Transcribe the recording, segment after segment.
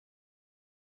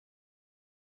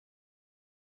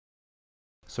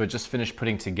So I just finished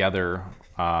putting together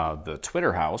the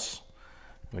Twitter house,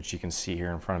 which you can see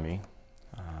here in front of me.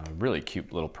 Really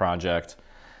cute little project,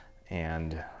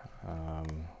 and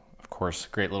of course,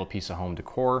 great little piece of home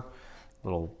decor.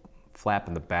 Little flap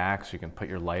in the back so you can put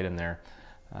your light in there.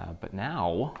 But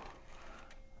now,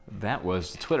 that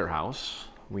was the Twitter house.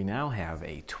 We now have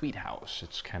a tweet house.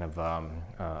 It's kind of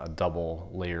a double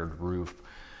layered roof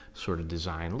sort of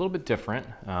design, a little bit different,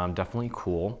 definitely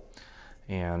cool.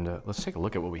 And let's take a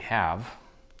look at what we have.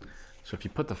 So if you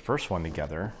put the first one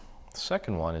together, the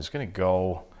second one is going to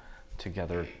go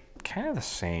together kind of the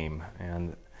same,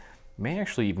 and may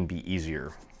actually even be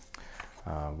easier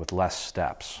with less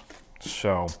steps.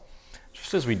 So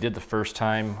just as we did the first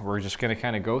time, we're just going to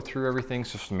kind of go through everything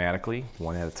systematically,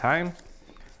 one at a time.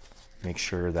 Make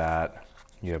sure that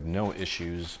you have no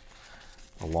issues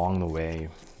along the way,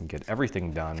 and get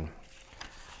everything done,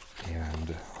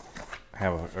 and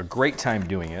have a great time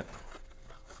doing it.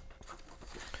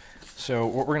 So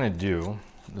what we're going to do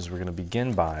is we're going to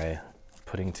begin by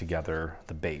putting together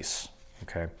the base,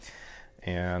 okay?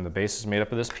 And the base is made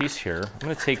up of this piece here. I'm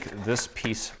going to take this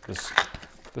piece, this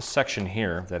section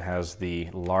here that has the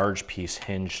large piece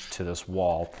hinged to this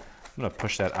wall. I'm going to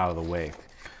push that out of the way.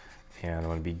 And I'm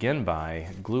going to begin by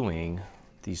gluing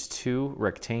these two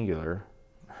rectangular,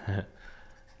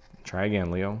 try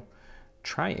again, Leo,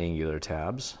 triangular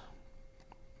tabs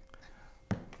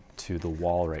to the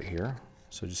wall right here.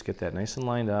 So just get that nice and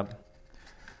lined up,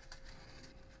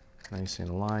 nice and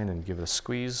aligned, and give it a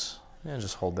squeeze, and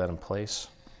just hold that in place.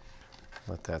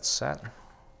 Let that set.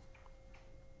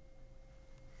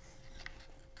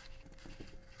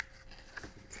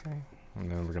 Okay, and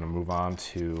then we're going to move on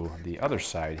to the other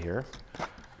side here.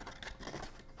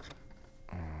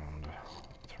 And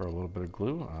throw a little bit of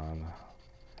glue on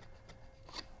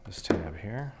this tab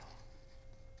here.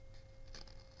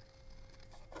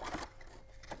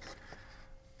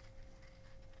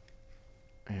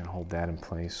 And hold that in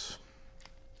place.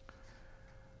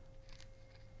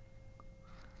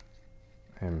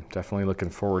 I'm definitely looking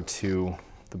forward to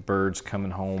the birds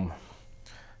coming home,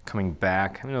 coming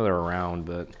back. I know they're around,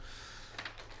 but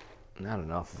not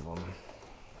enough of them.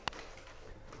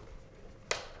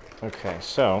 Okay,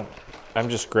 so I'm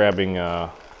just grabbing a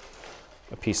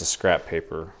piece of scrap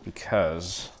paper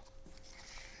because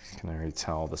you can already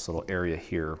tell this little area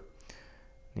here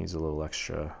needs a little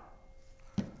extra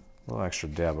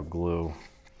dab of glue.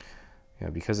 Yeah,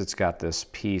 because it's got this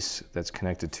piece that's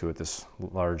connected to it, this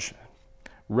large,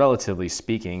 relatively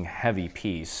speaking, heavy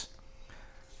piece.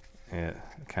 It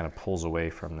kind of pulls away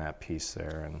from that piece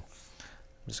there, and I'm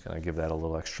just going to give that a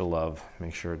little extra love,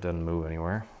 make sure it doesn't move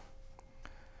anywhere.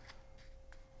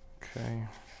 Okay.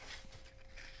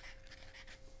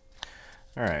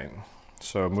 All right,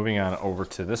 so moving on over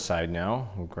to this side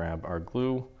now, we'll grab our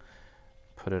glue,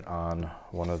 put it on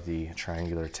one of the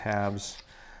triangular tabs,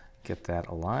 get that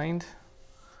aligned,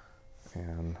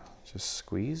 and just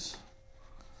squeeze.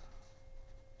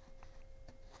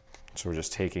 So we're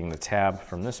just taking the tab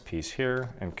from this piece here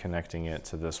and connecting it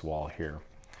to this wall here.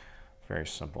 Very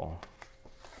simple.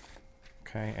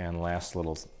 Okay, and last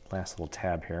little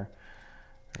tab here.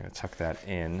 I'm going to tuck that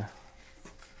in.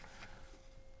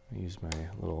 Use my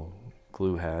little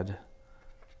glue head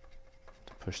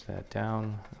to push that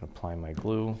down and apply my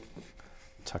glue.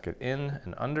 Tuck it in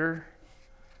and under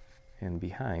and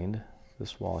behind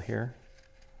this wall here,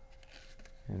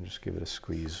 and just give it a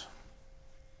squeeze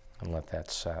and let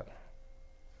that set.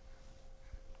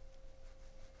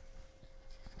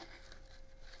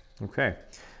 Okay,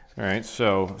 all right,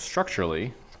 so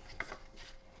structurally,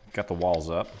 got the walls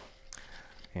up,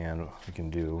 and what we can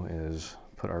do is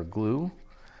put our glue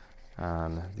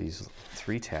on these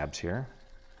 3 tabs here,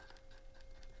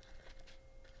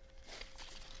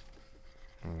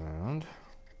 and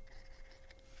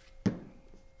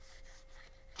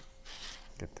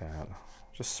get that,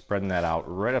 just spreading that out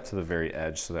right up to the very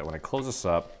edge so that when I close this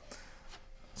up,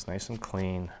 it's nice and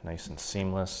clean, nice and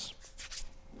seamless.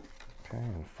 Okay,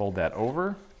 and fold that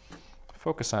over.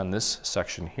 Focus on this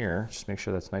section here. Just make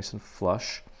sure that's nice and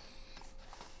flush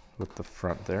with the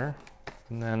front there.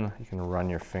 And then you can run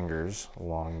your fingers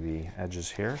along the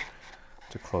edges here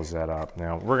to close that up.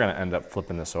 Now we're going to end up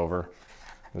flipping this over.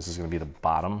 This is going to be the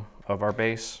bottom of our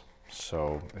base.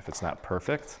 So if it's not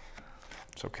perfect,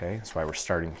 it's okay. That's why we're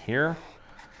starting here.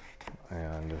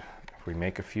 And if we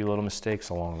make a few little mistakes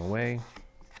along the way,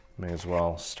 may as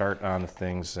well start on the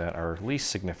things that are least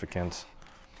significant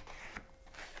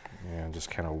and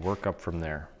just kind of work up from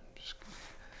there. Just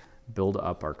build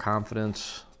up our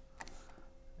confidence.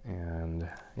 And,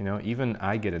 you know, even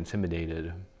I get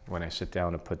intimidated when I sit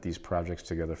down to put these projects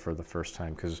together for the first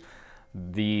time, because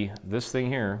This thing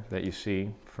here that you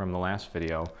see from the last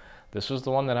video, this is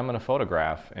the one that I'm going to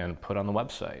photograph and put on the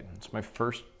website. It's my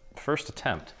first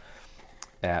attempt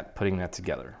at putting that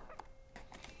together.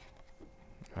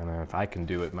 And if I can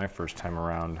do it my first time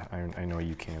around, I know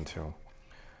you can too.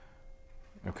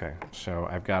 Okay, so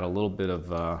I've got a little bit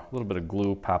of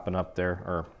glue popping up there,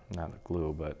 or not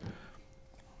glue, but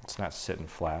it's not sitting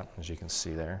flat, as you can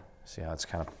see there. See how it's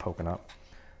kind of poking up?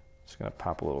 Just gonna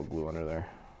pop a little glue under there.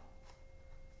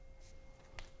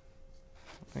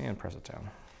 And press it down.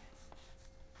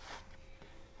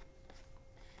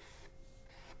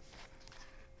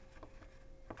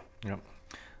 Yep.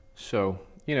 So,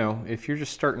 you know, if you're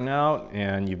just starting out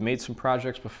and you've made some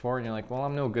projects before and you're like, well,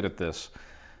 I'm no good at this.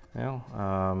 Well,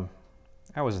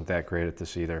 I wasn't that great at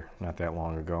this either, not that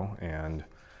long ago, and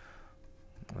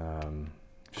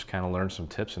just kind of learned some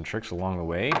tips and tricks along the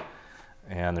way,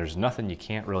 and there's nothing you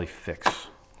can't really fix,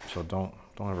 so don't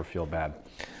ever feel bad.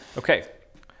 Okay,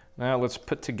 now let's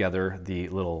put together the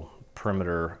little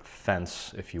perimeter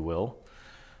fence, if you will,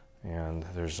 and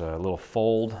there's a little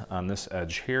fold on this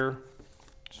edge here,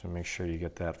 so make sure you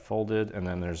get that folded, and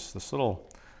then there's this little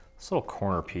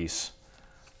corner piece.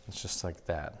 It's just like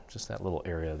that, just that little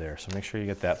area there. So make sure you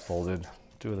get that folded.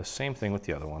 Do the same thing with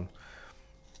the other one.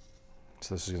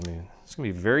 So this is gonna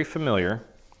be very familiar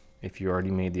if you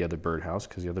already made the other birdhouse,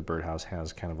 because the other birdhouse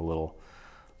has kind of a little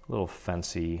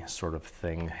fencey sort of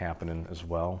thing happening as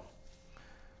well.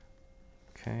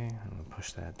 Okay, I'm gonna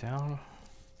push that down.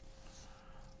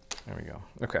 There we go.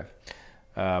 Okay,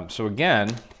 so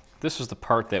again, this is the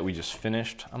part that we just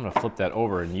finished. I'm gonna flip that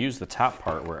over and use the top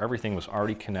part where everything was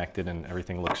already connected and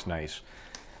everything looks nice.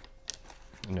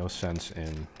 No sense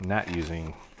in not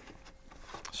using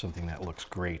something that looks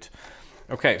great.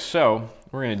 Okay, so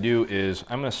what we're gonna do is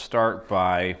I'm gonna start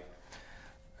by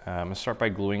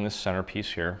gluing this center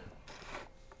piece here.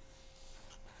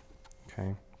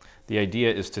 Okay. The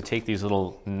idea is to take these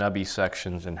little nubby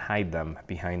sections and hide them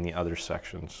behind the other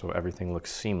sections so everything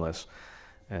looks seamless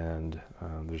and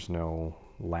there's no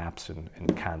lapse in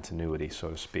continuity, so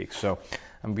to speak. So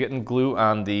I'm getting glue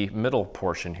on the middle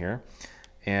portion here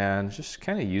and just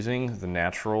kind of using the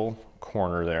natural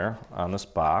corner there on this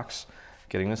box,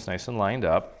 getting this nice and lined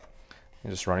up,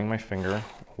 and just running my finger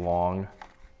along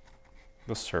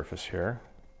the surface here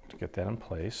to get that in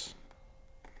place.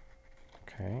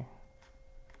 Okay.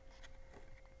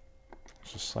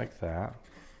 Just like that.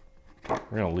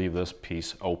 We're going to leave this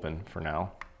piece open for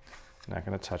now. Not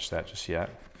going to touch that just yet.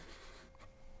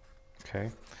 Okay,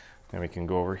 then we can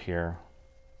go over here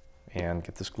and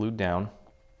get this glued down.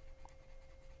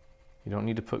 You don't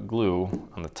need to put glue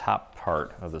on the top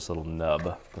part of this little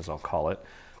nub, as I'll call it,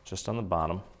 just on the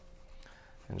bottom.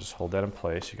 And just hold that in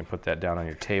place. You can put that down on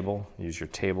your table. Use your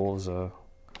table as a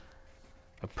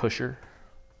pusher.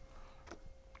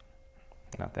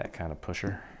 Not that kind of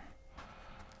pusher.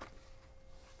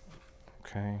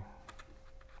 Okay.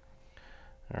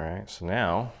 All right, so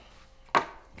now you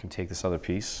can take this other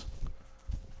piece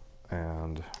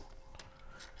and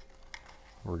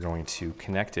we're going to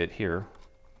connect it here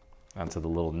onto the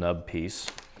little nub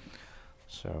piece.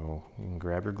 So you can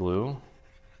grab your glue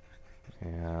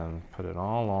and put it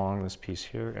all along this piece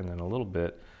here and then a little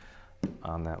bit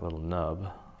on that little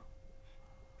nub.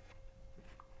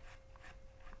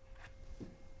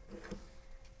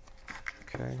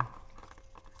 Okay,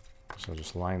 so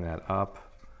just line that up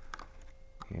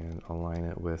and align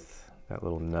it with that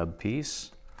little nub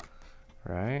piece,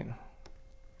 right?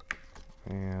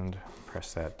 And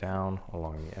press that down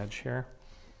along the edge here.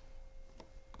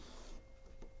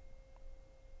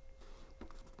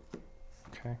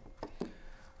 Okay.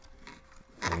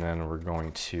 And then we're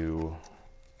going to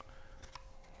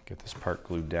get this part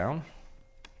glued down.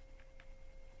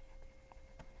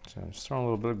 So I'm just throwing a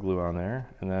little bit of glue on there,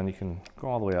 and then you can go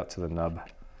all the way out to the nub.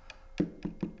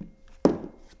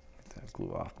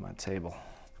 Glue off my table.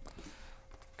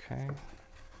 Okay.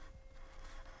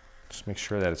 Just make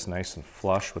sure that it's nice and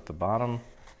flush with the bottom.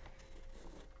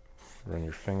 Run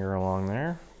your finger along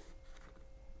there.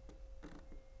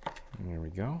 And there we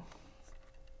go.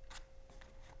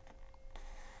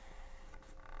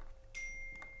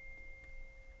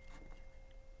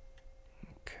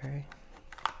 Okay.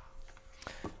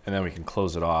 And then we can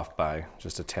close it off by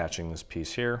just attaching this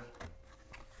piece here.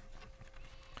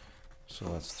 So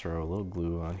let's throw a little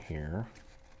glue on here.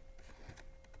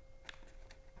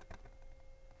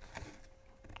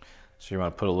 So you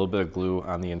want to put a little bit of glue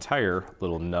on the entire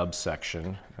little nub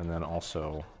section and then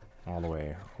also all the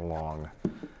way along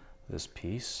this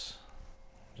piece.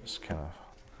 Just kind of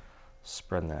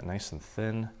spreading that nice and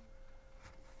thin.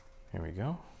 Here we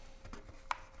go.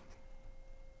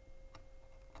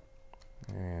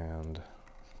 And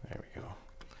there we go.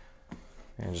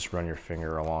 And just run your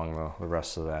finger along the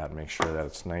rest of that. Make sure that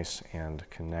it's nice and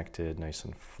connected, nice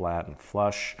and flat and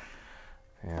flush.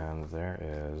 And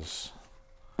there's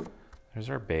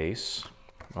our base,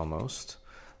 almost.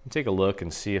 Take a look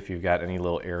and see if you've got any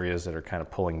little areas that are kind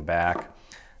of pulling back.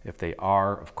 If they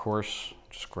are, of course,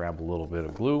 just grab a little bit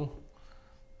of glue,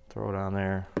 throw it on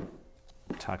there,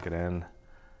 tuck it in,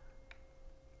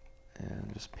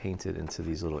 and just paint it into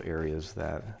these little areas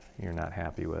that you're not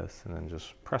happy with, and then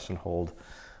just press and hold,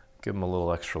 give them a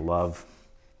little extra love,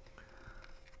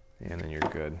 and then you're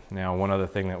good. Now, one other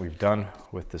thing that we've done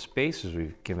with this base is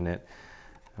we've given it,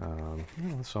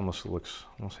 this almost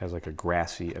has like a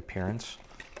grassy appearance.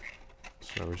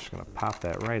 So we're just gonna pop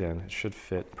that right in. It should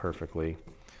fit perfectly.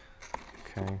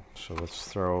 Okay, so let's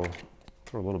throw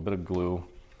a little bit of glue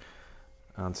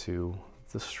onto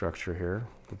the structure here,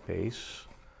 the base,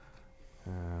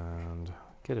 and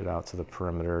get it out to the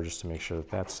perimeter just to make sure that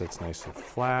that sits nice and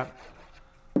flat.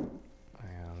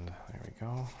 And there we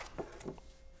go.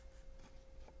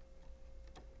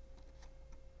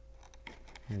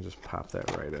 And just pop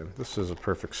that right in. This is a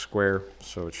perfect square,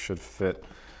 so it should fit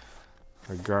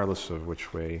regardless of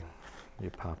which way you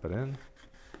pop it in.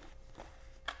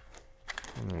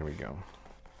 And there we go.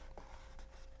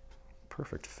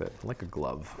 Perfect fit, like a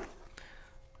glove.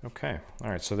 Okay,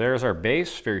 all right, so there's our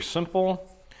base, very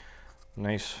simple.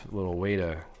 Nice little way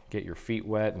to get your feet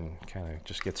wet and kind of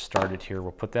just get started here.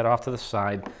 We'll put that off to the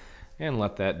side and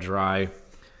let that dry.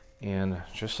 And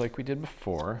just like we did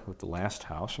before with the last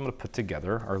house, I'm gonna put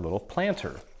together our little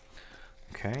planter.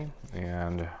 Okay,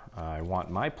 and I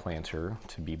want my planter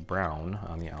to be brown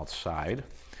on the outside.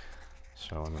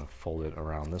 So I'm gonna fold it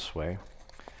around this way.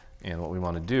 And what we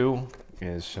wanna do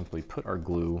is simply put our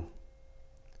glue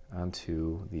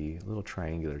onto the little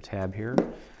triangular tab here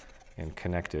and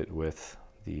connect it with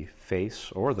the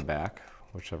face or the back,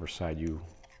 whichever side you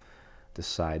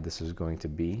decide this is going to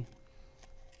be.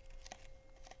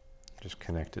 Just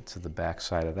connect it to the back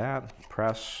side of that,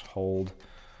 press, hold,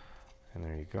 and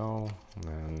there you go. And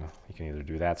then you can either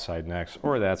do that side next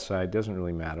or that side, doesn't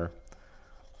really matter.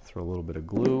 Throw a little bit of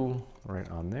glue right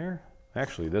on there.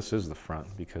 Actually, this is the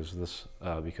front because of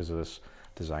this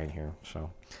design here.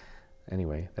 So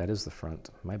anyway, that is the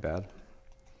front, my bad.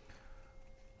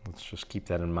 Let's just keep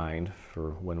that in mind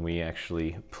for when we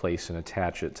actually place and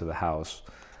attach it to the house,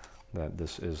 that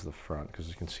this is the front, because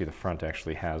you can see the front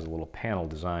actually has a little panel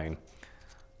design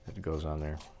that goes on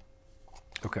there.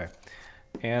 Okay,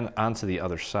 and onto the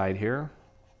other side here.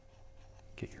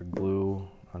 Get your glue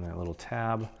on that little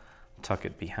tab, tuck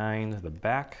it behind the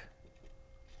back,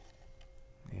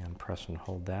 and press and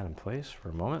hold that in place for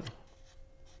a moment.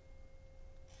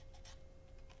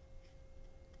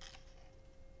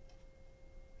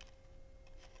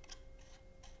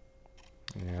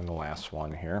 And the last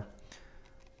one here.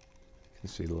 You can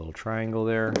see the little triangle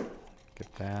there.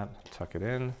 Get that, tuck it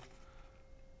in.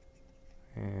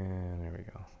 And there we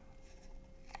go.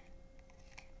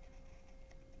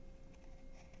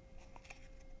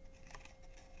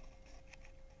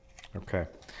 Okay.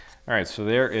 All right, so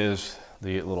there is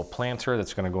the little planter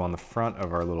that's going to go on the front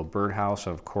of our little birdhouse.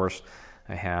 And of course,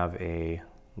 I have a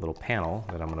little panel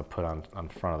that I'm going to put on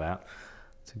front of that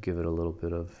to give it a little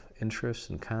bit of interest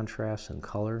and contrast and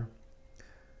color.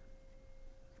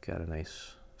 Got a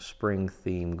nice spring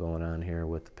theme going on here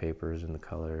with the papers and the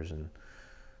colors, and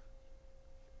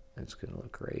it's going to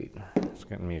look great. It's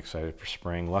getting me excited for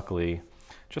spring. Luckily,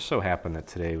 just so happened that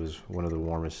today was one of the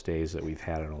warmest days that we've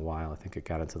had in a while. I think it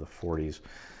got into the 40s.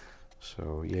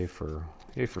 So yay for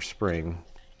spring.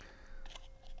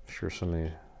 I'm sure some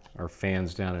of our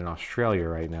fans down in Australia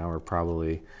right now are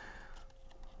probably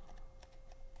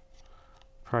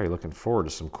looking forward to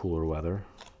some cooler weather.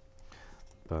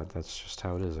 But that's just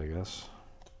how it is, I guess.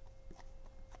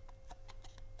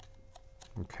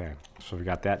 Okay, so we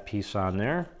got that piece on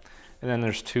there. And then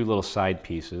there's two little side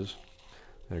pieces.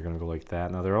 They're gonna go like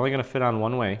that. Now they're only gonna fit on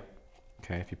one way.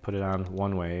 Okay, if you put it on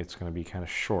one way, it's gonna be kind of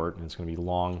short and it's gonna be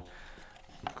long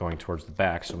going towards the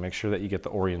back. So make sure that you get the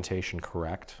orientation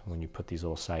correct when you put these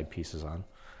little side pieces on.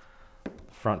 The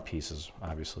front piece is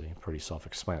obviously pretty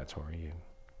self-explanatory. You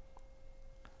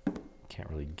can't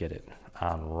really get it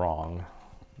on wrong.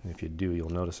 And if you do, you'll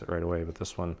notice it right away. But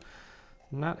this one,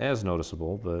 not as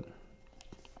noticeable, but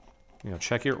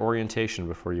check your orientation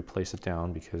before you place it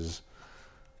down, because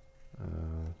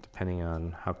depending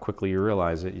on how quickly you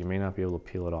realize it, you may not be able to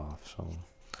peel it off. So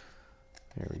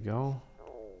there we go.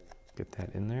 Get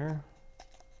that in there.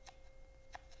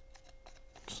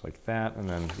 Just like that. And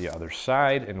then the other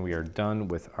side, and we are done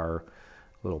with our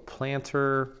little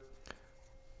planter.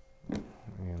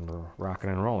 And rocking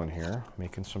and rolling here,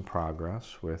 making some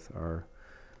progress with our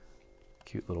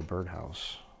cute little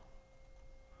birdhouse.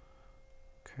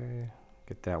 Okay,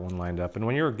 get that one lined up. And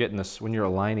when you're getting this, when you're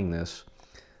aligning this,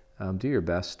 do your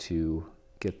best to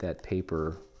get that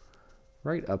paper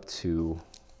right up to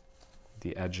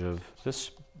the edge of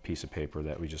this piece of paper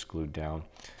that we just glued down,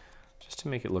 just to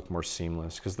make it look more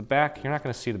seamless. Because the back, you're not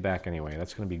going to see the back anyway.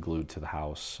 That's going to be glued to the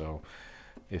house. So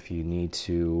if you need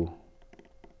to,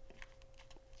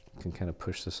 you can kind of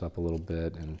push this up a little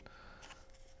bit and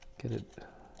get it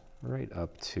right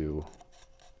up to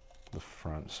the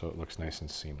front so it looks nice and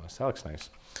seamless. That looks nice.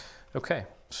 Okay,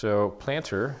 so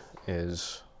planter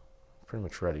is pretty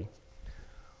much ready.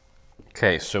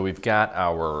 Okay, so we've got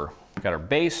our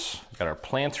base, we've got our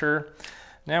planter.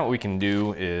 Now what we can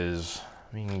do is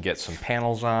we can get some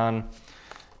panels on,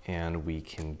 and we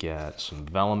can get some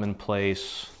vellum in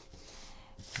place.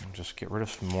 And just get rid of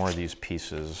some more of these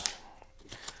pieces.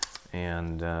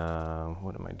 And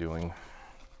what am I doing?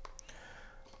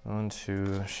 1,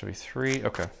 2, should be 3.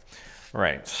 Okay. All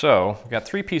right, so we've got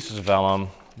 3 pieces of vellum.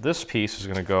 This piece is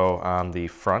going to go on the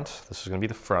front. This is going to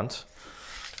be the front.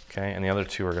 Okay, and the other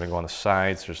 2 are going to go on the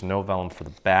sides. There's no vellum for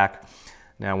the back.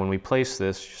 Now, when we place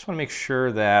this, you just want to make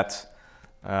sure that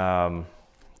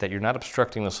that you're not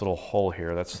obstructing this little hole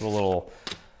here. That's the little.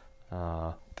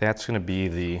 That's going to be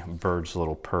the bird's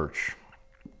little perch.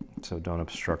 So don't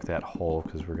obstruct that hole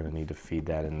because we're going to need to feed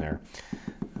that in there.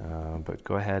 But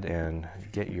go ahead and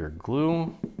get your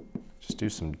glue. Just do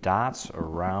some dots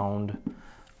around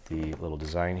the little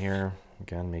design here.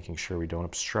 Again, making sure we don't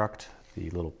obstruct the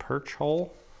little perch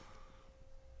hole.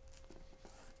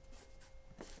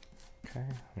 Okay,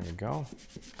 there we go.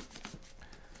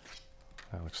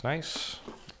 That looks nice.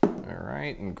 All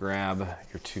right, and grab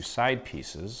your 2 side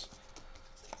pieces.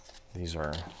 These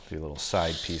are the little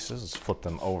side pieces. Let's flip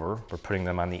them over. We're putting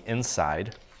them on the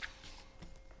inside.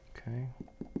 Okay.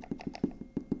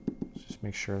 Just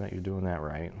make sure that you're doing that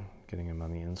right, getting them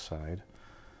on the inside.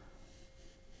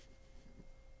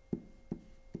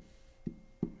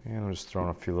 And I'm just throwing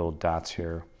a few little dots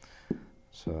here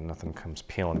so that nothing comes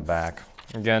peeling back.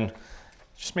 Again,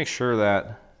 just make sure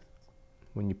that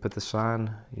when you put this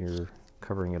on, you're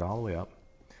covering it all the way up,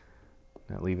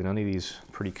 not leaving any of these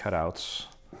pretty cutouts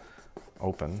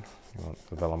open. You want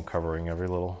the vellum covering every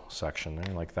little section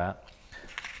there like that.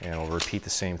 And we'll repeat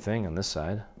the same thing on this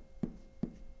side.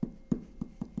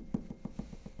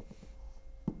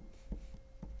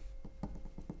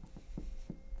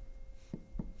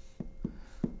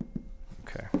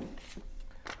 Okay.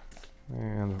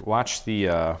 And watch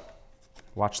the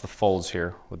folds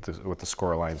here with the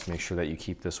score lines. Make sure that you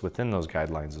keep this within those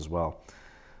guidelines as well.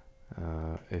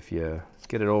 If you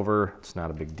get it over, it's not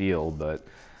a big deal, but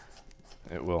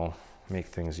it will make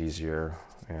things easier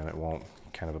and it won't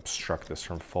kind of obstruct this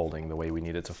from folding the way we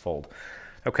need it to fold.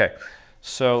 Okay,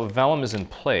 so vellum is in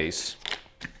place.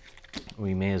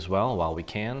 We may as well, while we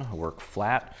can, work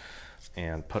flat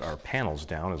and put our panels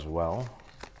down as well.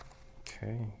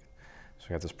 Okay, so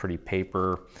we got this pretty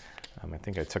paper. I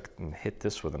think I took and hit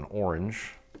this with an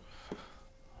orange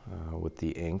with the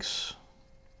inks.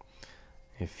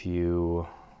 If you,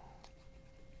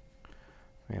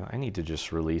 well, I need to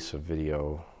just release a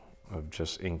video of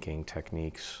just inking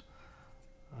techniques.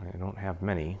 I don't have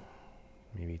many,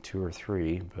 maybe 2 or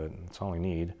 3, but that's all I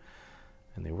need.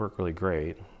 And they work really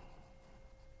great,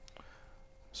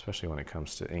 especially when it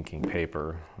comes to inking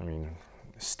paper. I mean,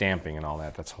 stamping and all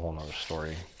that, that's a whole nother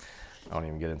story. I don't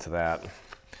even get into that.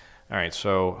 All right,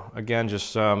 so again,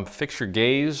 just fix your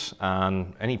gaze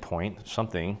on any point,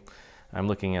 something. I'm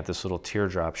looking at this little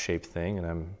teardrop shaped thing and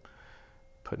I'm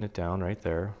putting it down right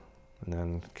there and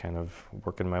then kind of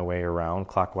working my way around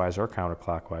clockwise or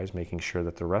counterclockwise, making sure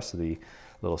that the rest of the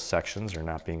little sections are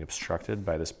not being obstructed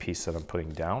by this piece that I'm putting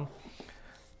down.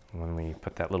 When we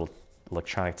put that little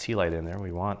electronic tea light in there,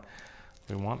 we want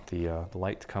the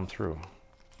light to come through.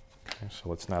 Okay, so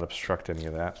let's not obstruct any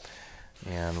of that.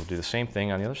 And we'll do the same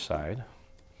thing on the other side.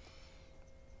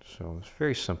 So it's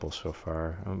very simple so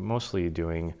far. I'm mostly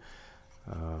doing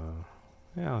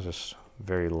just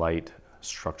very light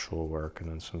structural work and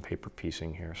then some paper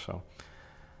piecing here. So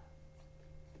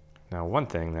now one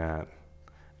thing that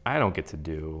I don't get to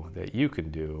do that you can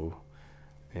do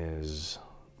is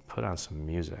put on some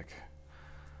music.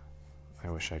 I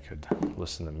wish I could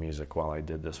listen to music while I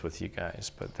did this with you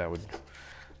guys, but that'd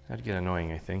get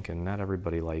annoying, I think, and not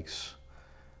everybody likes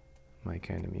my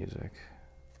kind of music.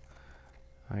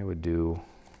 I would do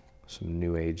some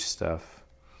new age stuff.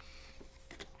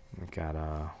 I've got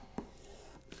a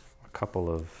couple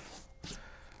of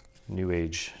new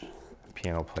age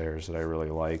piano players that I really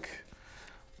like.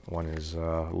 One is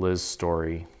Liz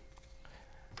Story.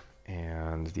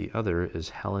 and the other is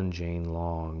Helen Jane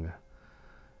Long.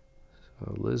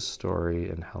 So Liz Story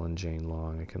and Helen Jane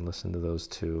Long. I can listen to those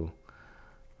two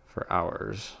for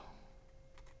hours.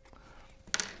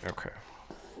 Okay.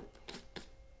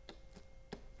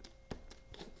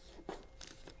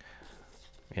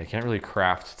 Yeah, I can't really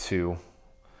craft to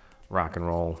rock and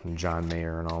roll and John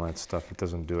Mayer and all that stuff. It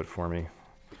doesn't do it for me.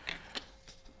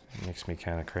 It makes me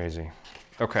kind of crazy.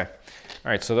 Okay. All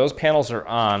right, so those panels are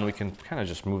on. We can kind of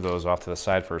just move those off to the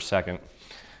side for a second.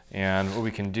 And what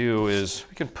we can do is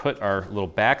we can put our little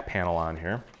back panel on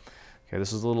here. Okay,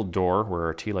 this is a little door where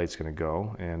our tea light's going to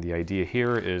go. And the idea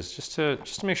here is just to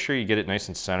make sure you get it nice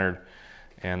and centered,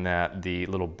 and that the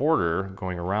little border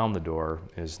going around the door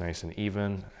is nice and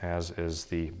even, as is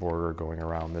the border going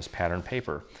around this pattern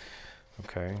paper.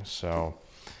 Okay, so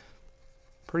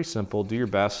pretty simple. Do your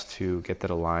best to get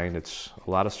that aligned. It's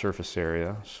a lot of surface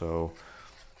area, so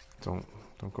don't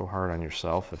go hard on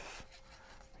yourself if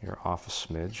you're off a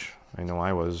smidge. I know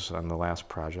I was on the last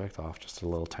project, off just a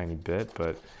little tiny bit,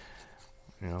 but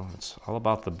you know, it's all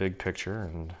about the big picture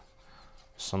and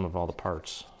sum of all the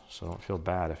parts. So don't feel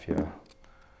bad if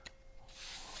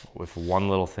one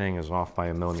little thing is off by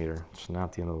a millimeter. It's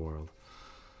not the end of the world.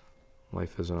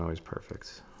 Life isn't always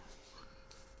perfect.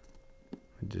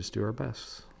 We just do our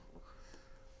best.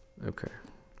 Okay.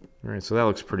 All right, so that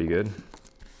looks pretty good.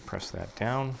 Press that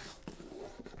down.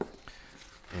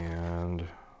 And,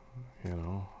 you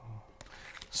know,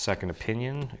 second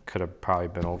opinion. It could have probably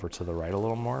been over to the right a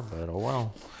little more, but oh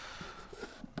well.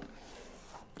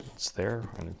 It's there,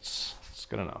 and it's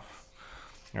good enough.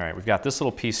 All right, we've got this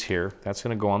little piece here. That's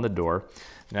going to go on the door.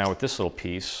 Now with this little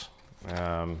piece,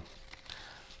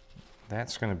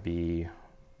 that's going to be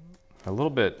a little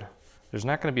bit, there's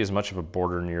not going to be as much of a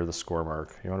border near the score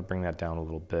mark. You want to bring that down a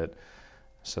little bit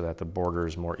so that the border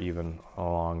is more even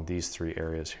along these three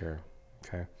areas here.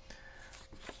 Okay,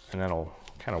 and that'll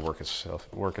kind of work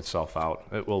itself out.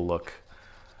 It will look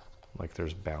like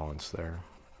there's balance there.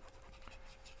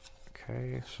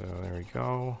 Okay, so there we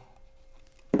go.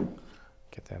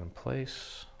 Get that in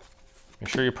place. Make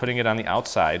sure you're putting it on the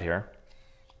outside here.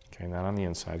 Okay, not on the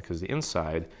inside, because the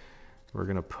inside, we're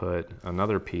going to put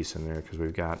another piece in there because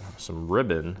we've got some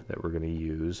ribbon that we're going to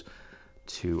use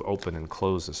to open and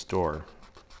close this door.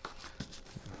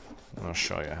 I'll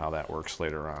show you how that works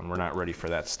later on. We're not ready for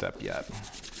that step yet.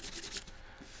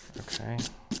 Okay,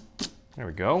 there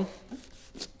we go.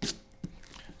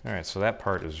 All right, so that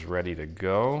part is ready to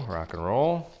go, rock and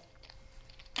roll.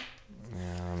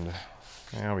 And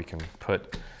now we can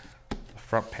put the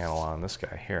front panel on this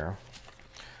guy here.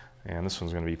 And this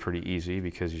one's going to be pretty easy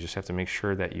because you just have to make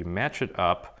sure that you match it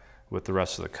up with the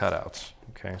rest of the cutouts.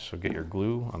 Okay, so get your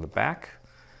glue on the back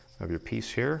of your piece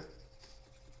here.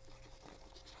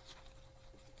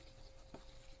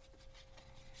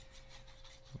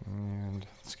 And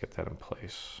let's get that in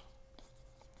place.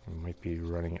 We might be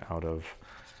running out of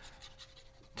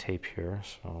tape here,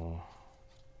 so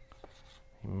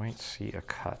you might see a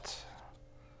cut.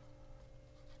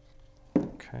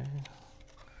 Okay.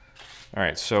 All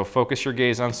right, so focus your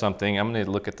gaze on something. I'm going to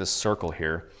look at this circle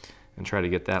here and try to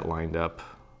get that lined up.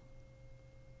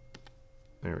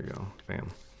 There we go, bam.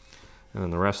 And then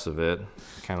the rest of it,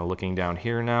 kind of looking down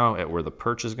here now at where the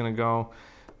perch is going to go,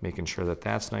 making sure that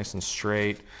that's nice and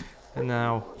straight. And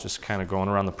now just kind of going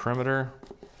around the perimeter,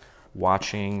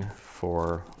 watching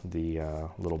for the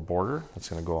little border that's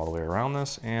going to go all the way around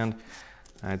this. And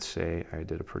I'd say I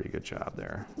did a pretty good job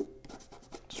there.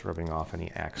 Just rubbing off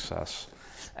any excess,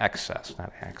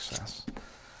 not access.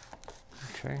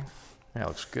 Okay, that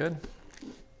looks good.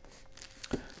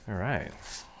 All right,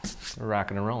 we're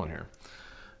rocking and rolling here.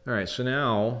 All right, so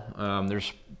now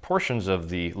there's portions of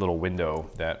the little window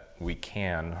that we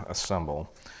can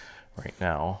assemble right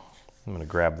now. I'm going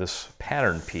to grab this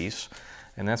pattern piece,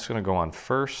 and that's going to go on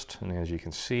first. And as you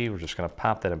can see, we're just going to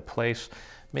pop that in place,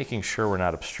 making sure we're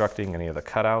not obstructing any of the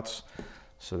cutouts.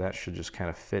 So that should just kind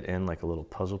of fit in like a little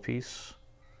puzzle piece.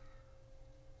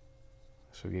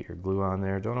 So get your glue on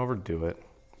there. Don't overdo it.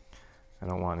 I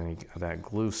don't want any of that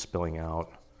glue spilling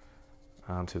out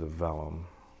onto the vellum.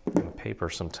 And the paper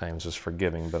sometimes is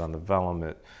forgiving, but on the vellum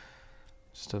it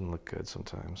just doesn't look good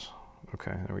sometimes.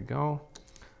 Okay, there we go.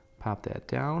 Pop that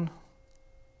down.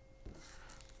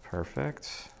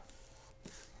 Perfect.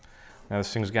 Now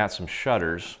this thing's got some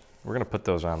shutters. We're going to put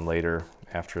those on later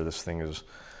after this thing is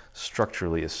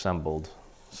structurally assembled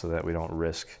so that we don't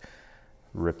risk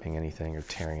ripping anything or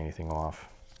tearing anything off.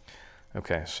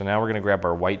 Okay, so now we're going to grab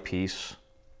our white piece.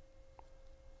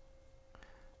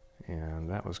 And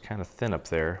that was kind of thin up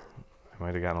there. I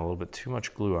might have gotten a little bit too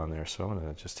much glue on there, so I'm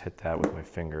going to just hit that with my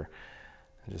finger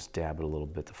and just dab it a little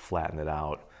bit to flatten it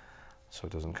out. so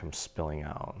it doesn't come spilling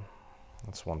out.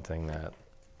 That's one thing that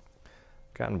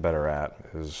I've gotten better at,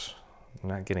 is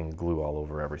not getting glue all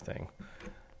over everything,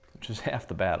 which is half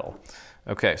the battle.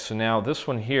 Okay, so now this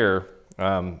one here,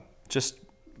 just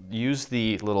use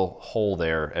the little hole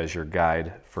there as your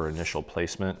guide for initial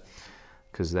placement,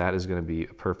 because that is going to be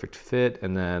a perfect fit.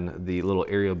 And then the little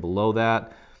area below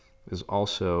that is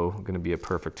also going to be a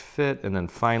perfect fit. And then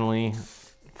finally,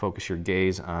 focus your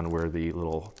gaze on where the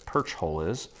little perch hole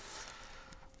is.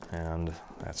 And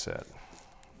that's it.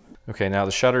 Okay, now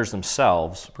the shutters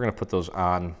themselves, we're going to put those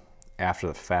on after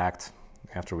the fact,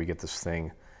 after we get this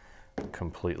thing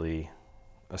completely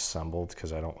assembled,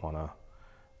 because I don't want to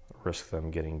risk them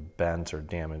getting bent or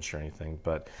damaged or anything.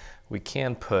 But we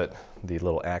can put the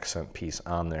little accent piece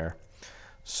on there.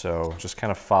 So just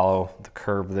kind of follow the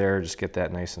curve there, just get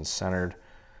that nice and centered,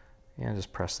 and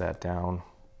just press that down,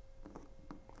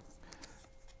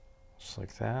 just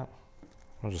like that.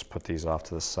 We'll just put these off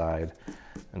to the side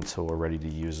until we're ready to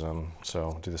use them.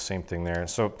 So do the same thing there.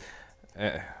 So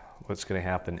what's going to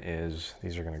happen is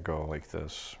these are going to go like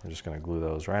this. We're just going to glue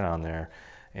those right on there,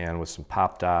 and with some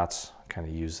pop dots, kind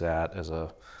of use that as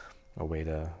a way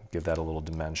to give that a little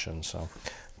dimension. So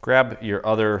grab your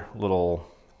other little,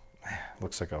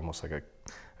 looks like almost like a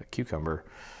cucumber,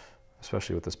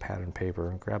 especially with this pattern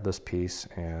paper. Grab this piece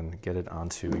and get it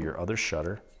onto your other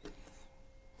shutter.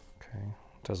 Okay,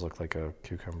 it does look like a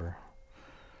cucumber,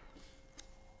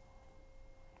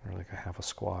 or like a half a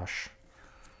squash.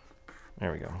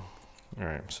 There we go. All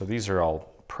right, so these are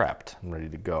all prepped and ready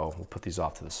to go. We'll put these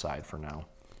off to the side for now.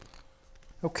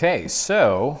 Okay,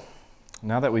 so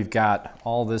now that we've got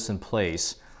all this in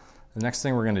place, the next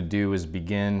thing we're going to do is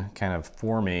begin kind of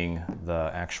forming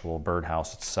the actual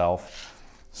birdhouse itself.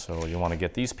 So you want to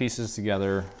get these pieces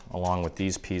together along with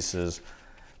these pieces,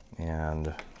 and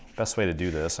the best way to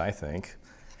do this, I think,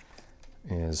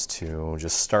 is to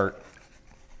just start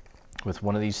with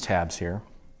one of these tabs here.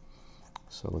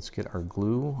 So let's get our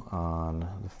glue on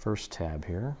the first tab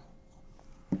here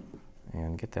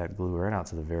and get that glue right out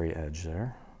to the very edge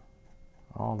there,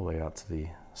 all the way out to the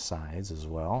sides as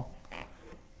well.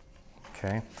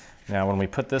 Okay, now when we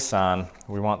put this on,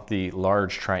 we want the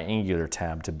large triangular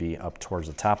tab to be up towards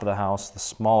the top of the house, the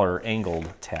smaller angled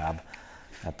tab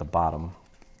at the bottom.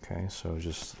 Okay, so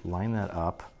just line that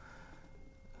up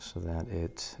so that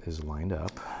it is lined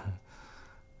up,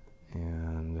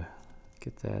 and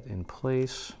get that in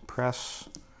place, press,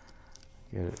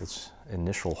 get its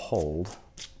initial hold,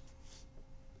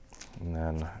 and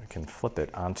then I can flip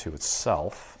it onto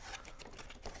itself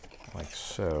like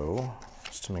so,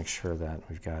 just to make sure that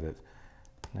we've got it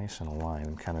nice and aligned.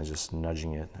 I'm kind of just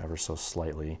nudging it ever so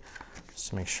slightly just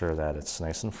to make sure that it's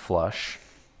nice and flush.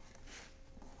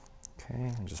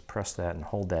 Okay, and just press that and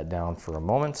hold that down for a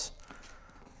moment.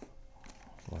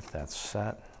 Let that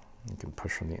set. You can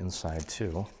push from the inside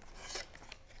too.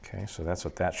 Okay, so that's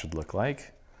what that should look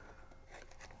like.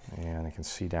 And I can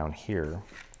see down here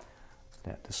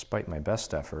that despite my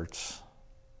best efforts,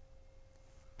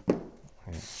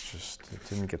 it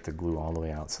didn't get the glue all the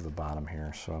way out to the bottom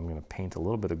here. So I'm going to paint a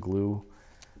little bit of glue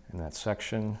in that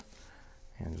section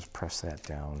and just press that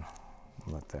down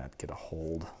and let that get a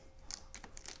hold.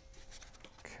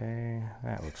 Okay,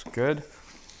 that looks good.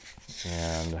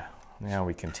 And now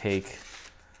we can take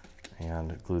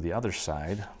and glue the other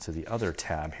side to the other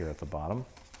tab here at the bottom.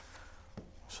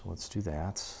 So let's do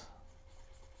that.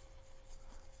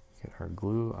 Get our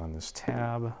glue on this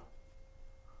tab.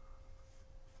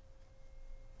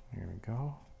 Here we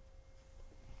go.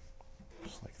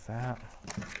 Just like that.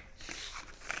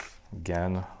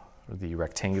 Again, the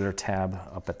rectangular tab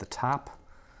up at the top.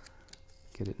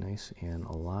 Get it nice and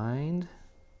aligned.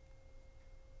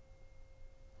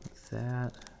 Like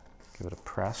that. Give it a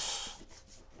press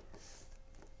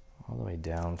all the way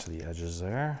down to the edges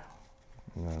there.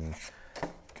 And then you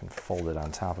can fold it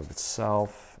on top of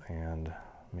itself and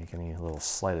make any little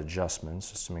slight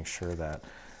adjustments just to make sure that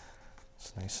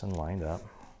it's nice and lined up.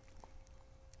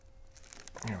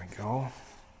 There we go.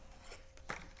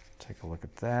 Take a look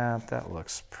at that. That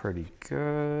looks pretty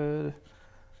good.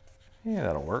 Yeah,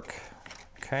 that'll work.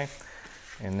 Okay.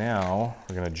 And now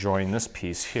we're going to join this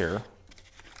piece here.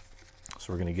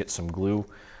 So we're going to get some glue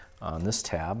on this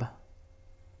tab,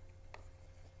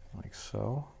 like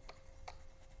so.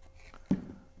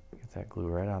 Get that glue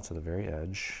right out to the very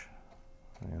edge.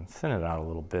 And thin it out a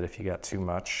little bit if you got too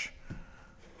much.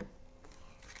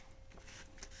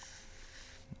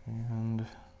 And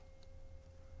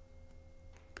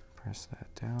press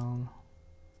that down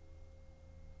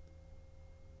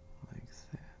like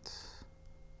that.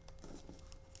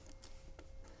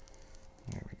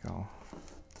 There we go.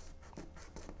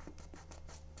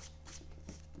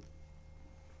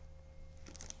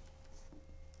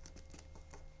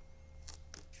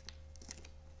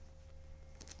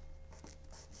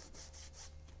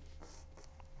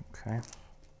 Okay.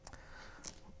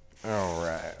 All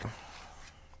right.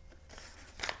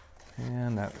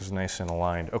 And that is nice and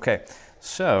aligned. Okay,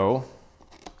 so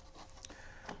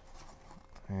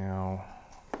now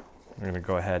we're going to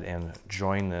go ahead and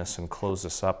join this and close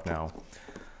this up now.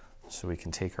 So we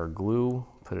can take our glue,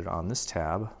 put it on this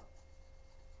tab,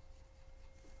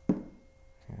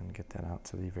 and get that out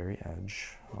to the very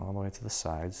edge, all the way to the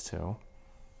sides too.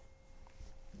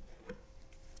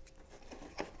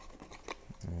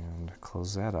 And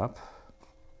close that up.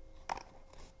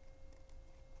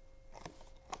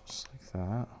 Just like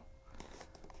that.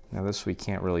 Now this we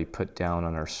can't really put down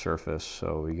on our surface,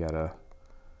 so we gotta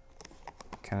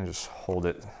kind of just hold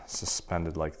it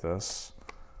suspended like this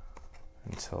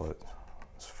until it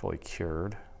is fully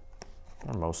cured,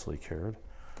 or mostly cured.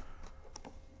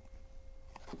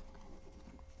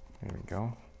 There we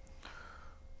go.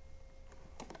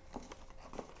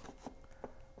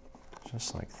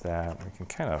 Just like that. We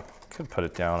can could put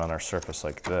it down on our surface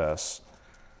like this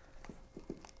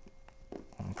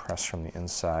and press from the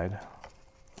inside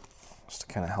just to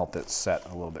kind of help it set a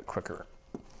little bit quicker.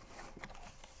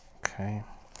 Okay.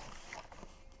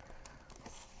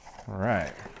 All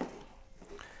right.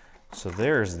 So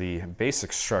there's the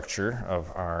basic structure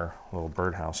of our little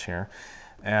birdhouse here.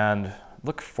 And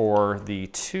look for the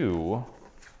two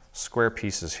square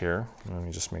pieces here. Let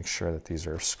me just make sure that these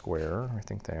are square. I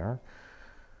think they are.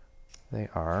 They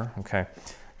are. Okay.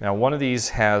 Now one of these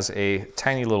has a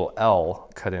tiny little L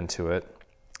cut into it.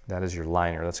 That is your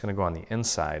liner. That's going to go on the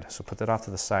inside. So put that off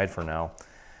to the side for now.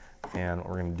 And what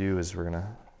we're going to do is we're going to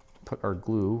put our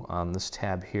glue on this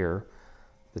tab here,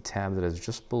 the tab that is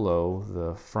just below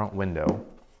the front window.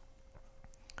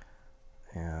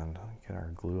 And get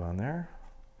our glue on there.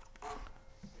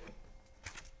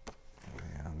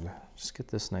 And just get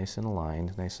this nice and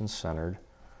aligned, nice and centered.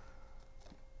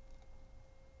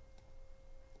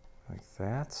 Like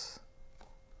that.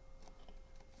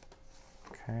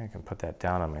 Okay, I can put that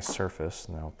down on my surface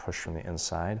and I'll push from the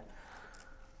inside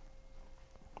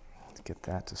to get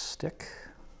that to stick.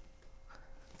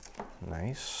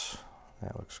 Nice,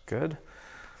 that looks good.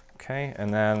 Okay,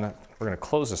 and then we're going to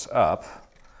close this up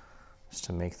just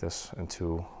to make this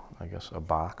into, I guess, a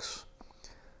box.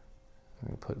 We're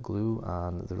going to put glue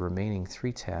on the remaining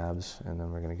 3 tabs, and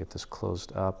then we're going to get this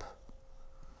closed up.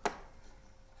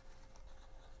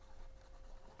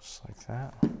 Just like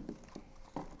that.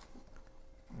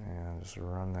 And just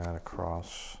run that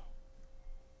across.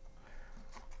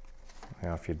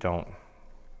 Now, if you don't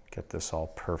get this all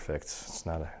perfect, it's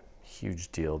not a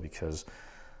huge deal because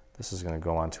this is going to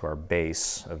go onto our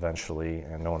base eventually,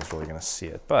 and no one's really going to see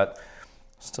it, but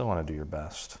still want to do your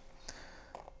best.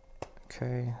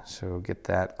 Okay, so get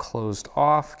that closed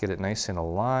off, get it nice and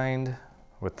aligned.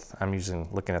 I'm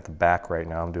looking at the back right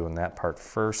now, I'm doing that part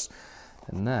first,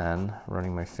 and then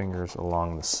running my fingers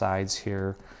along the sides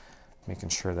here, making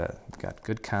sure that I've got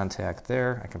good contact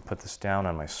there. I can put this down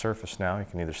on my surface now. You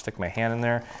can either stick my hand in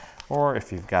there, or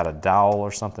if you've got a dowel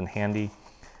or something handy,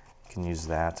 you can use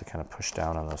that to kind of push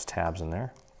down on those tabs in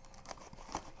there.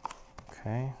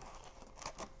 Okay.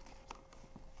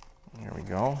 There we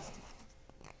go.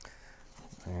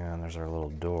 And there's our little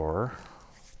door.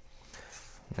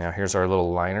 Now here's our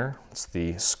little liner. It's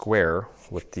the square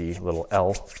with the little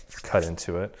L cut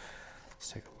into it.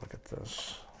 Let's take a look at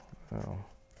this.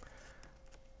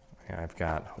 Yeah, I've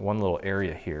got one little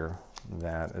area here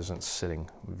that isn't sitting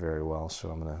very well, so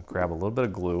I'm going to grab a little bit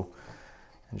of glue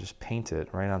and just paint it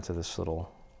right onto this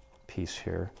little piece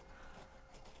here.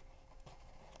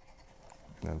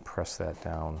 And then press that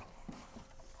down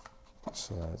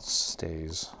so that it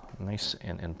stays nice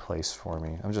and in place for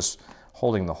me. I'm just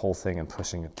holding the whole thing and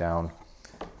pushing it down.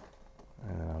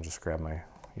 And then I'll just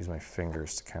use my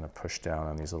fingers to kind of push down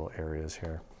on these little areas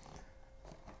here,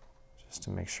 just to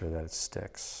make sure that it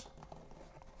sticks.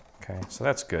 Okay, so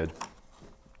that's good.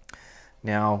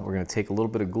 Now we're going to take a little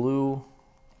bit of glue,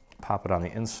 pop it on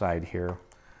the inside here.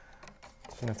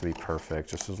 It doesn't have to be perfect,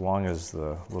 just as long as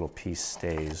the little piece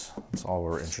stays. That's all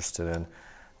we're interested in.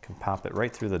 Can pop it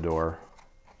right through the door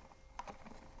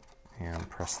and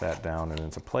press that down and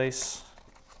into place.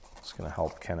 It's going to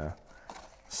help kind of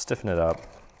stiffen it up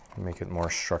and make it more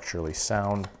structurally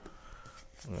sound.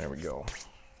 And there we go.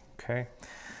 Okay,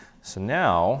 so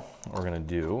now what we're going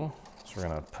to do is we're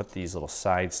going to put these little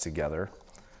sides together.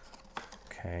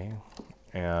 Okay,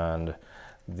 and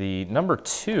the number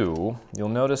 2, you'll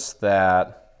notice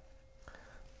that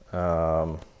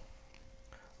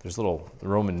there's little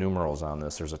Roman numerals on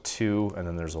this. There's a 2 and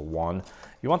then there's a 1.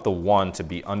 You want the 1 to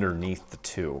be underneath the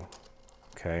 2.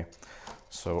 Okay,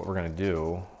 so what we're going to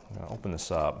do, I'm going to open this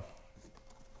up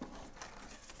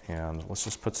and let's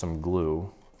just put some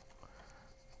glue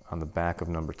on the back of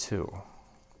number 2,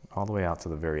 all the way out to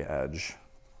the very edge,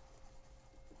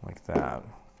 like that.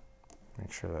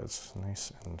 Make sure that's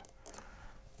nice and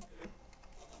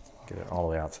get it all the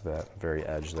way out to that very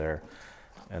edge there.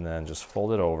 And then just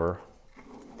fold it over.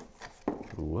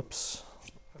 Whoops.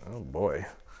 Oh boy.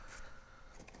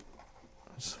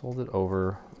 Just fold it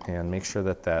over and make sure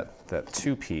that that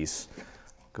 2 piece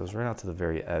goes right out to the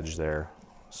very edge there.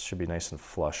 This should be nice and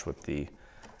flush with the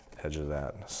edge of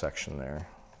that section there.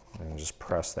 And just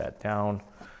press that down.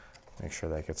 Make sure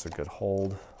that gets a good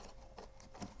hold.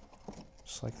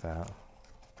 Just like that.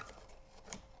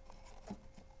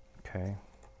 Okay.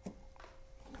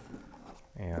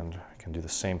 And I can do the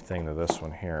same thing to this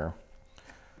one here.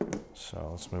 So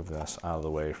let's move this out of the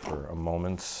way for a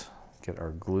moment. Get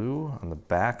our glue on the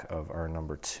back of our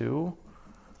number 2,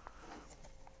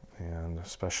 and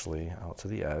especially out to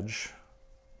the edge.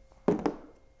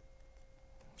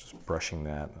 Just brushing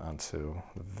that onto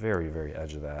the very, very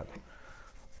edge of that,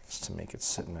 just to make it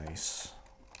sit nice.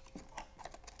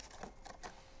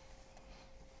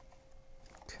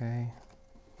 Okay.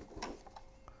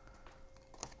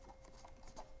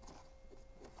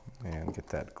 And get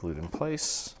that glued in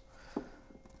place.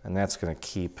 And that's going to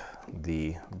keep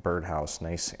the birdhouse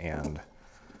nice and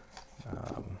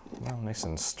well, nice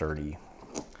and sturdy,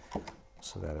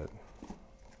 so that it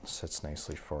sits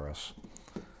nicely for us.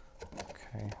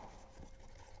 Okay.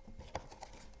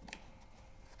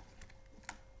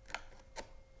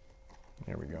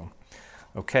 There we go.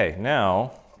 Okay,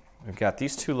 now we've got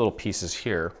these 2 little pieces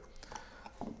here.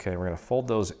 Okay, we're going to fold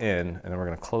those in, and then we're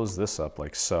going to close this up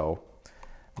like so,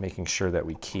 making sure that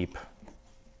we keep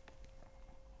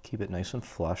it nice and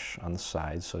flush on the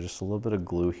sides. So just a little bit of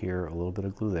glue here, a little bit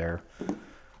of glue there,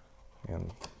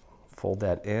 and fold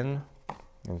that in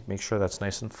and make sure that's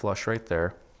nice and flush right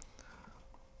there.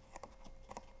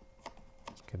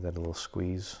 Let's give that a little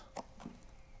squeeze.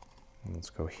 And let's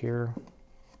go here.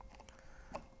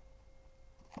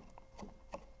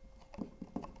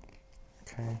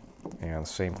 Okay, and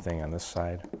same thing on this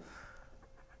side.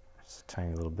 Just a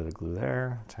tiny little bit of glue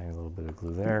there, tiny little bit of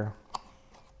glue there.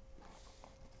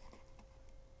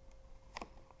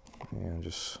 And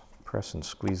just press and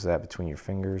squeeze that between your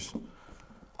fingers.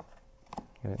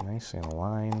 Get it nice and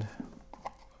aligned,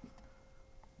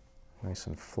 nice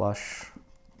and flush.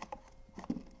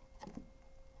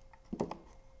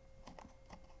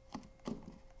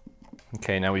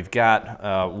 Okay, now we've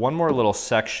got one more little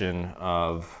section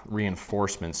of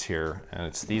reinforcements here, and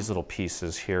it's these little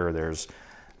pieces here. There's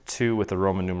 2 with the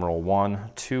Roman numeral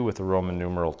 1, 2 with the Roman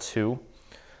numeral 2.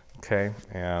 Okay,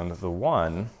 and the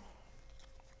 1,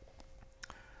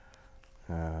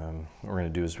 what we're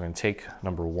going to do is we're going to take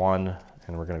number 1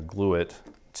 and we're going to glue it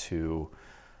to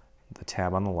the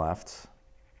tab on the left.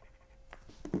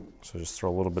 So just throw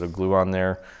a little bit of glue on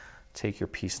there. Take your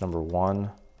piece number 1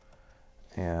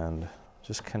 and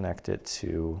just connect it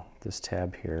to this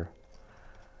tab here.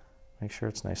 Make sure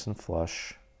it's nice and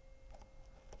flush.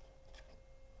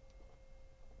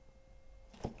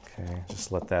 Okay,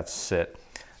 just let that sit.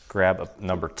 Grab a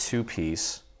number 2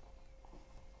 piece,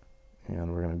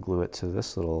 and we're going to glue it to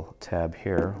this little tab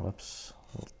here. Whoops,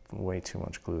 way too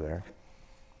much glue there.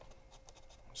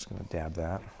 I'm just going to dab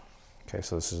that. Okay,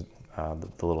 so this is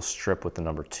the little strip with the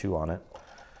number 2 on it.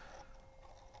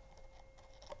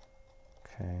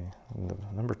 Okay, and the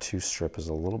number 2 strip is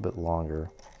a little bit longer.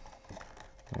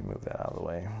 Let me move that out of the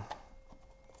way.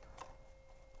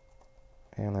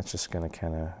 And that's just going to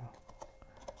kind of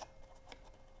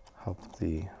help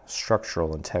the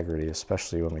structural integrity,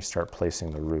 especially when we start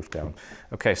placing the roof down.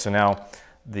 Okay, so now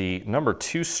the number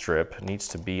 2 strip needs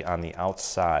to be on the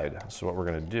outside. So what we're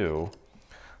going to do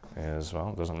is, well,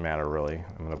 it doesn't matter really.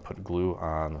 I'm going to put glue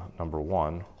on number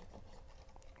 1.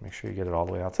 Make sure you get it all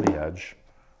the way out to the edge.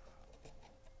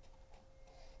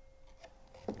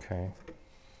 Okay,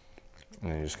 and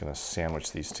then you're just going to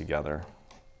sandwich these together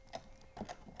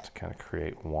to kind of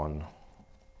create one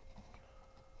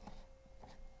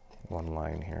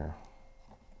line here.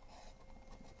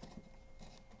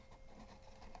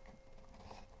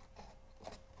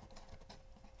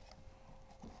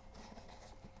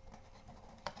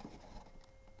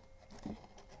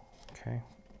 Okay,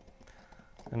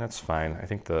 and that's fine. I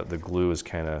think the glue is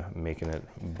kind of making it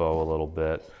bow a little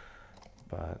bit,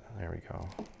 but there we go.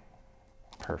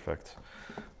 Perfect.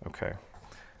 Okay,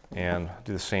 and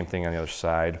do the same thing on the other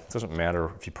side. It doesn't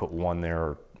matter if you put 1 there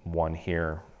or 1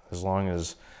 here, as long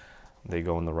as they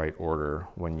go in the right order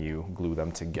when you glue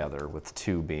them together, with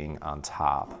 2 being on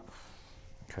top.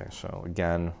 Okay, so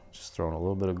again, just throwing a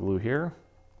little bit of glue here.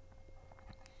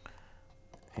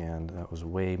 And that was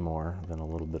way more than a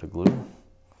little bit of glue.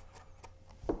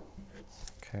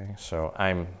 Okay, so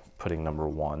I'm putting number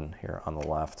 1 here on the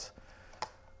left.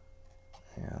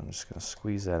 And I'm just gonna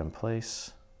squeeze that in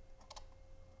place.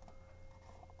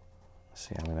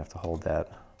 See, I'm gonna have to hold that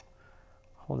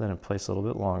in place a little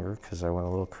bit longer because I went a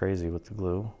little crazy with the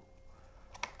glue.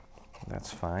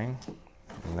 That's fine.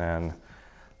 And then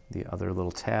the other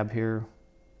little tab here,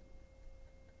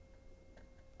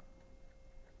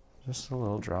 just a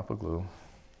little drop of glue.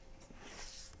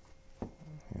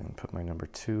 And put my number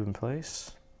 2 in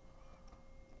place.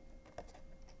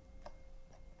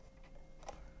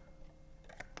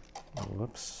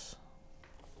 Whoops.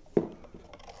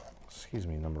 Excuse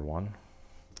me, number 1.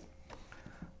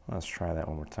 Let's try that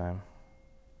one more time.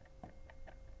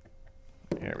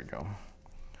 There we go.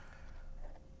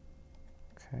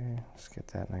 Okay, let's get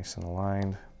that nice and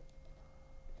aligned.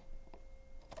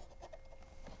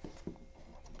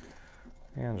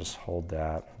 And just hold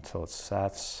that until it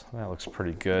sets. That looks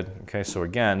pretty good. Okay, so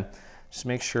again, just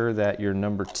make sure that your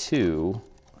number 2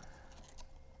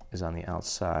 is on the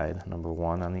outside, number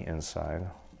 1 on the inside.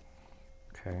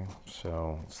 Okay,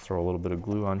 so let's throw a little bit of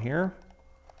glue on here,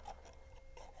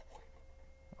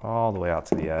 all the way out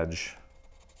to the edge.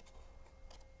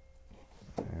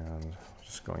 And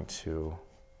just going to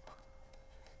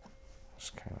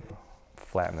just kind of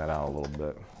flatten that out a little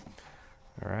bit.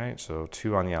 All right, so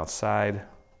 2 on the outside.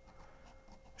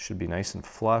 Should be nice and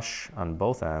flush on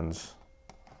both ends.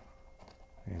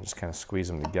 And just kind of squeeze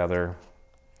them together.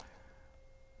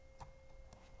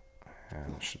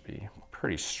 And it should be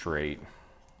pretty straight.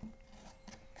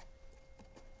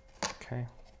 Okay.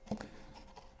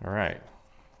 All right,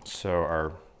 so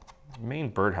our main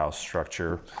birdhouse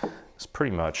structure is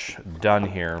pretty much done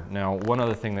here. Now, one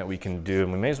other thing that we can do,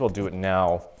 and we may as well do it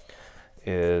now,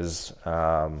 is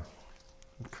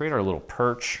create our little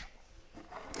perch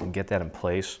and get that in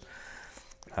place.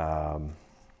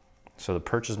 So the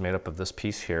perch is made up of this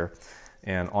piece here,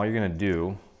 and all you're going to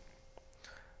do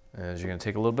is you're going to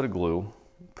take a little bit of glue,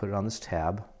 put it on this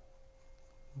tab,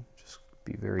 just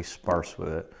be very sparse with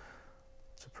it.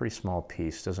 It's a pretty small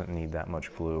piece, doesn't need that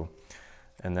much glue,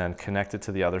 and then connect it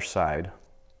to the other side.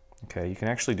 Okay, you can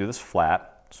actually do this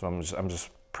flat, so I'm just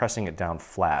pressing it down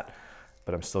flat,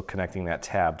 but I'm still connecting that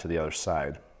tab to the other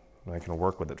side. And I can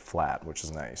work with it flat, which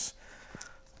is nice.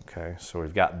 Okay, so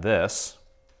we've got this.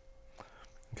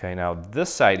 Okay, now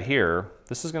this side here,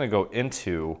 this is going to go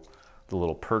into the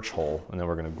little perch hole, and then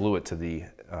we're going to glue it to the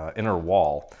inner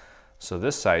wall. So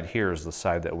this side here is the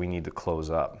side that we need to close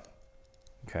up.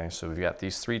 Okay, so we've got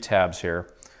these 3 tabs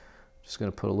here. Just going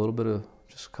to put a little bit of,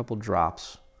 just a couple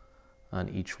drops on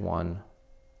each one,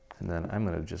 and then I'm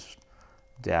going to just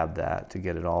dab that to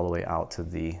get it all the way out to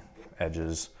the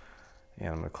edges. And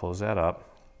I'm going to close that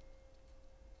up.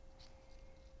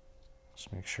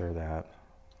 Just make sure that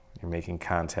you're making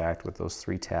contact with those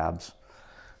 3 tabs.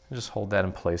 And just hold that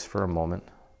in place for a moment.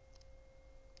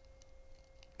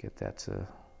 Get that to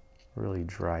really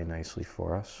dry nicely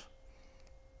for us.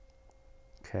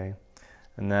 Okay.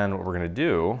 And then what we're going to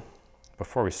do,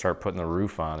 before we start putting the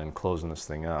roof on and closing this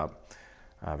thing up,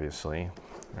 obviously,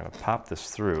 we're going to pop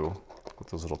this through with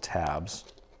those little tabs.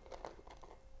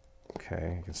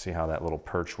 Okay, you can see how that little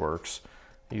perch works.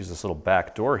 I use this little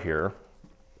back door here,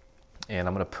 and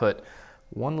I'm going to put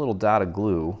one little dot of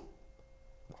glue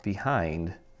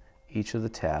behind each of the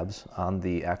tabs on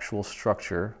the actual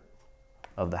structure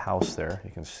of the house there.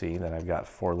 You can see that I've got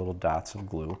 4 little dots of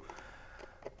glue.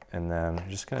 And then I'm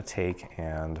just going to take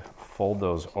and fold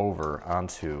those over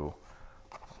onto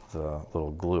the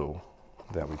little glue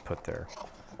that we put there.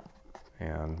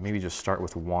 And maybe just start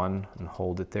with 1 and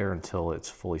hold it there until it's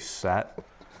fully set.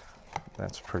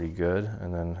 That's pretty good.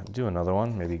 And then do another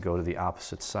one, maybe go to the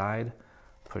opposite side,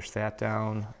 push that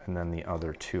down, and then the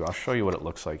other 2. I'll show you what it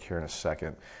looks like here in a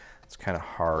second. It's kind of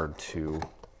hard to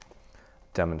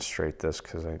demonstrate this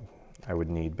because I would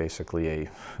need basically a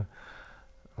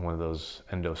one of those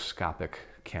endoscopic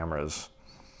cameras.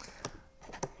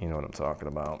 You know what I'm talking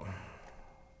about.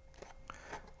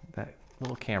 That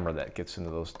little camera that gets into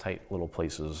those tight little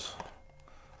places.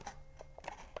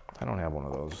 I don't have one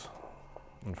of those,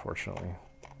 unfortunately.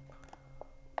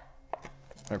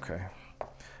 Okay. All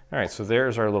right, so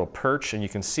there's our little perch, and you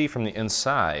can see from the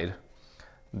inside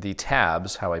the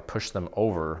tabs, how I push them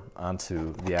over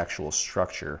onto the actual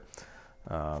structure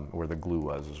where the glue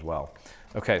was as well.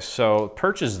 Okay, so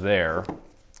perch is there,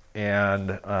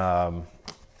 and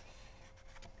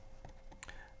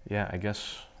yeah, I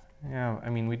guess, yeah, I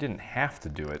mean, we didn't have to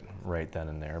do it right then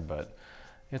and there, but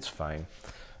it's fine.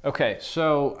 Okay,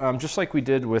 so just like we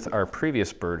did with our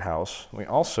previous birdhouse, we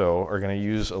also are going to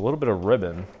use a little bit of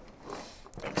ribbon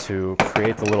to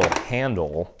create the little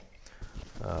handle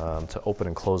to open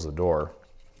and close the door.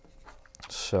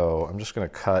 So I'm just going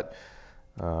to cut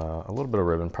a little bit of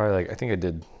ribbon, probably like, I think I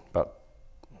did about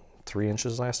 3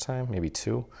 inches last time, maybe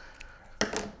 2.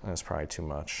 That's probably too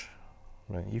much.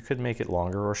 You could make it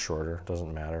longer or shorter,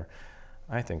 doesn't matter.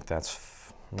 I think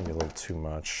that's maybe a little too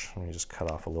much. Let me just cut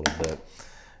off a little bit.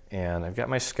 And I've got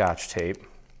my Scotch tape.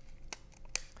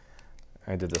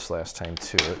 I did this last time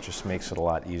too. It just makes it a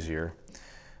lot easier.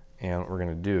 And what we're going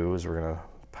to do is we're going to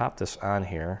pop this on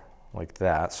here like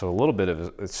that. So a little bit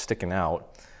of it's sticking out.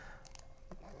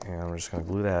 And we're just going to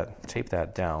glue that, tape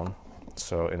that down.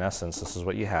 So in essence, this is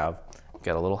what you have. You've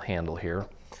got a little handle here.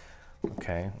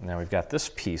 Okay, now we've got this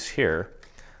piece here.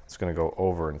 It's going to go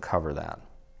over and cover that.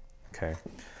 Okay,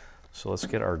 so let's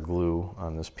get our glue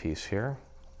on this piece here.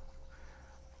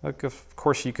 Look, of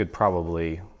course you could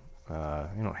probably,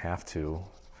 you don't have to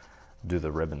do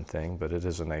the ribbon thing, but it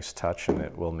is a nice touch and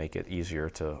it will make it easier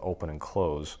to open and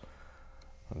close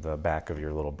the back of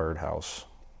your little birdhouse.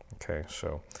 Okay,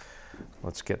 so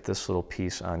let's get this little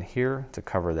piece on here to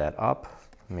cover that up,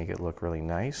 make it look really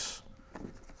nice.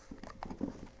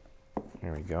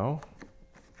 There we go.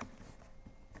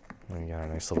 We got a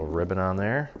nice little ribbon on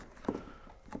there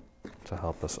to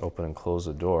help us open and close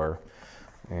the door.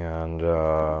 And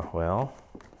well,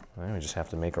 then we just have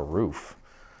to make a roof.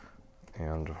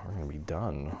 And we're gonna be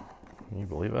done. Can you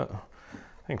believe it?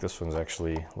 I think this one's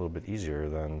actually a little bit easier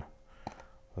than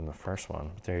the first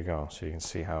one. But there you go. So you can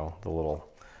see how the little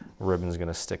ribbon's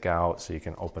gonna stick out so you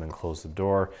can open and close the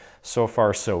door. So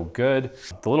far, so good.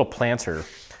 The little planter,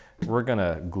 we're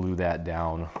gonna glue that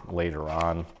down later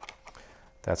on.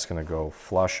 That's gonna go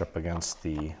flush up against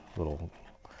the little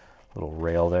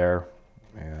rail there,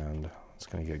 and it's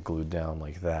gonna get glued down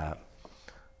like that.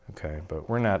 Okay, but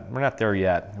we're not there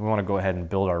yet. We wanna go ahead and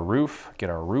build our roof,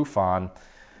 get our roof on,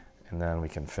 and then we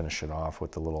can finish it off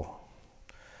with the little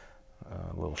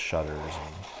shutters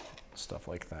and stuff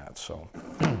like that. So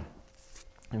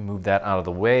move that out of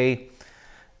the way,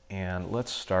 and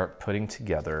let's start putting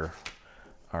together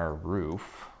our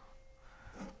roof,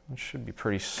 which should be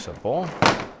pretty simple.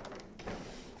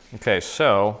 Okay,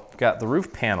 so got the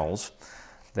roof panels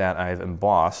that I've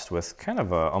embossed with kind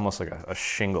of almost like a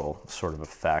shingle sort of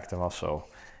effect. I've also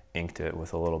inked it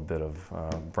with a little bit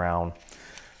of brown.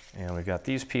 And we've got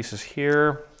these pieces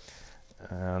here.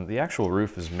 And the actual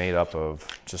roof is made up of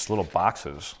just little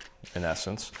boxes in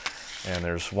essence. And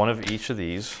there's one of each of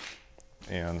these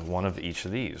and one of each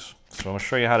of these. So I'm gonna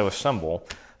show you how to assemble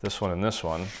this one and this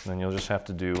one. Then you'll just have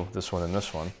to do this one and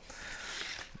this one.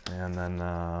 And then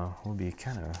we'll be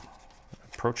kind of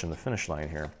approaching the finish line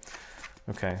here.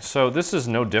 Okay, so this is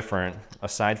no different,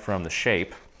 aside from the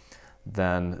shape,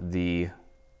 than the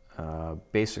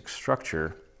basic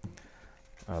structure,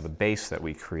 the base that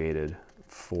we created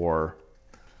for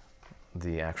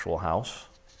the actual house.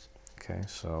 Okay,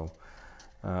 so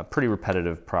pretty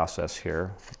repetitive process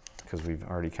here because we've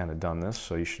already kind of done this,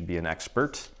 so you should be an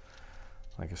expert.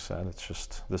 Like I said, it's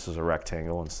just, this is a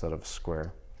rectangle instead of a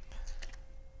square.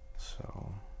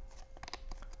 So,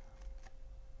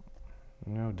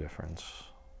 no difference.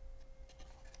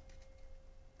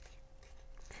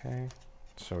 Okay,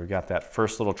 so we got that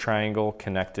first little triangle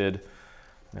connected.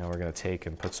 Now we're going to take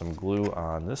and put some glue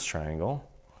on this triangle,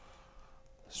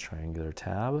 this triangular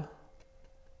tab,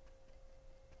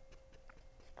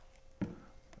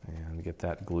 and get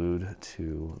that glued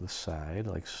to the side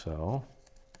like so.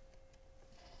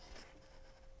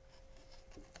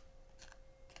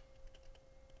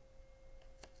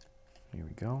 Here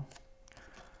we go.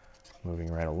 Moving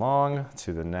right along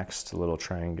to the next little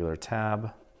triangular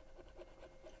tab.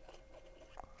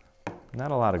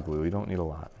 Not a lot of glue, you don't need a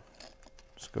lot.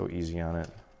 Just go easy on it.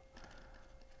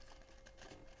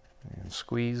 And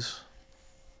squeeze.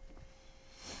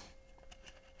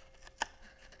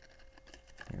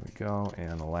 Here we go,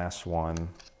 and the last one.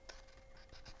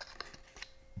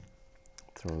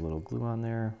 Throw a little glue on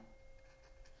there.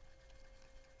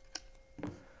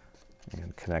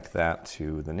 And connect that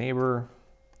to the neighbor.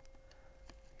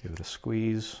 Give it a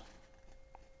squeeze.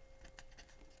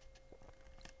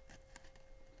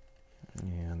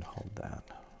 And hold that.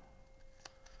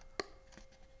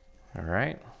 All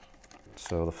right,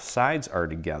 so the sides are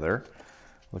together.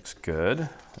 Looks good.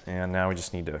 And now we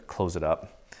just need to close it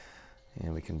up.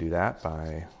 And we can do that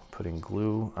by putting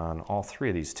glue on all 3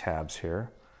 of these tabs here.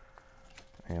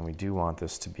 And we do want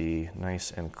this to be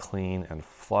nice and clean and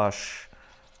flush.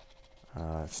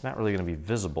 It's not really going to be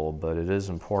visible, but it is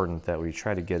important that we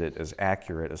try to get it as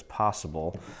accurate as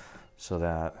possible so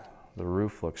that the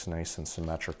roof looks nice and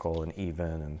symmetrical and even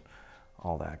and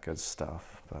all that good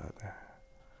stuff. But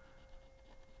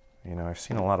you know, I've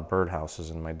seen a lot of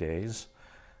birdhouses in my days,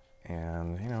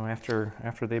 And you know, after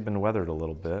they've been weathered a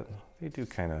little bit, they do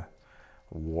kind of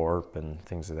warp and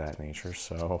things of that nature.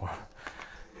 So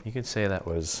you could say that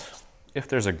was, if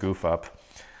there's a goof up,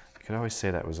 you could always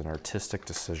say that was an artistic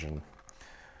decision,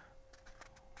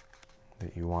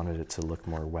 that you wanted it to look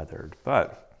more weathered.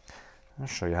 But I'll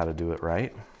show you how to do it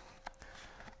right,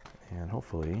 and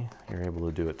hopefully you're able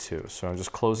to do it too. So I'm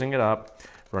just closing it up,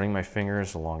 running my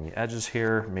fingers along the edges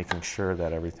here, making sure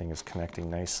that everything is connecting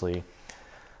nicely.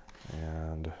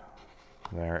 And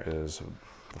there is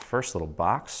the first little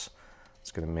box.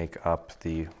 It's going to make up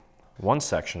the one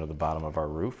section of the bottom of our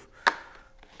roof.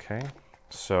 Okay,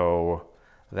 so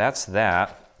that's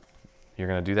that. You're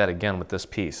going to do that again with this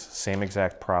piece, same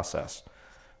exact process.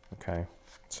 Okay,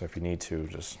 so if you need to,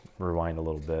 just rewind a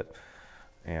little bit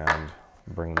and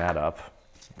bring that up.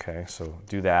 Okay, so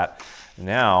do that.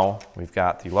 Now we've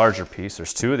got the larger piece.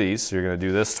 There's two of these, so you're going to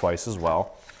do this twice as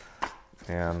well.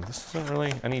 And this isn't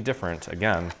really any different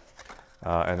again.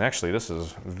 And actually this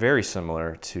is very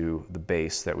similar to the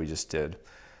base that we just did.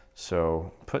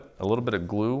 So put a little bit of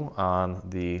glue on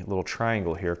the little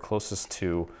triangle here closest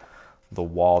to the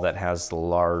wall that has the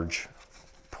large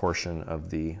portion of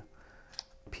the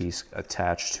piece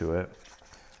attached to it.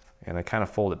 And I kind of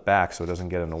fold it back so it doesn't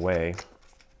get in the way.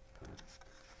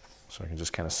 So I can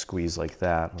just kind of squeeze like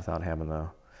that without having to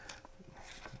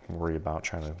worry about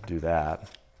trying to do that.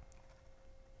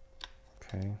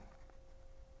 Okay,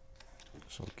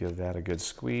 so give that a good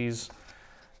squeeze,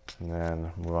 and then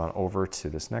move on over to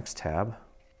this next tab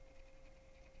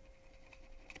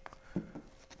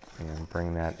and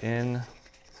bring that in.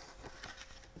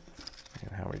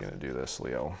 And how are we going to do this,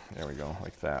 Leo? There we go,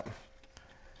 like that.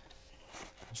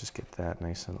 Just get that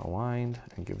nice and aligned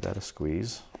and give that a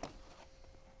squeeze.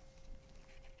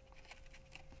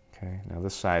 Okay, now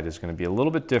this side is going to be a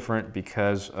little bit different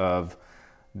because of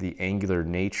the angular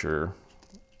nature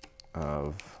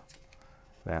of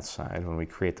that side. When we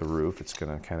create the roof, it's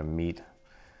going to kind of meet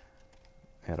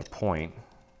at a point.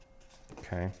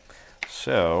 Okay,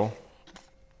 so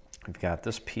we've got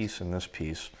this piece and this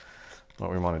piece.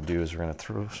 What we want to do is we're going to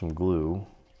throw some glue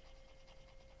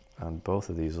on both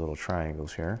of these little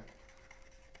triangles here,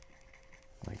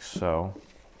 like so.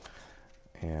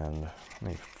 And let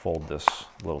me fold this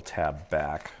little tab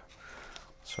back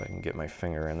so I can get my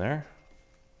finger in there.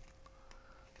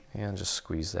 And just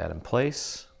squeeze that in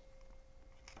place.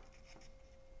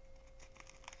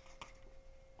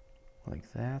 Like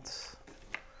that.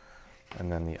 And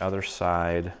then the other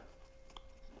side.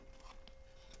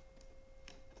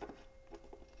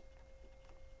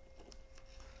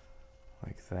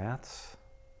 Like that.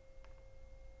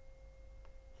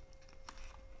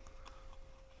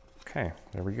 Okay,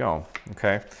 there we go.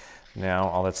 Okay, now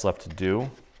all that's left to do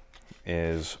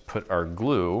is put our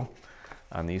glue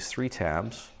on these three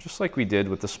tabs, just like we did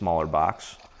with the smaller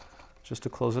box, just to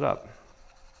close it up.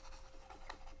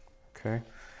 Okay,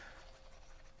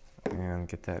 and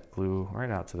get that glue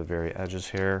right out to the very edges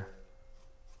here,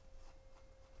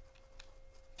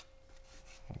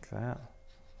 like that.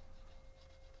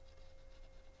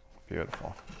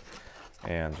 Beautiful.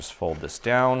 And just fold this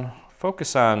down.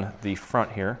 Focus on the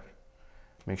front here.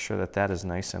 Make sure that that is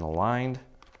nice and aligned,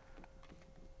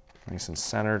 nice and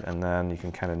centered, and then you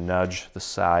can kind of nudge the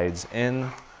sides in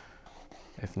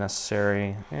if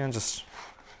necessary, and just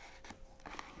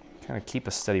kind of keep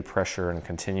a steady pressure and a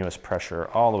continuous pressure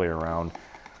all the way around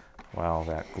while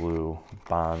that glue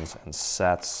bonds and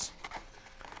sets.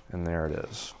 And there it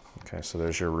is. Okay, so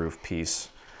there's your roof piece.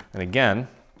 And again,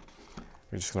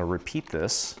 we're just going to repeat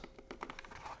this.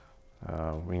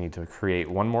 We need to create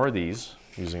one more of these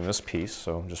using this piece,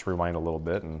 so just rewind a little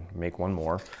bit and make one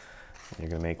more. You're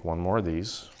going to make one more of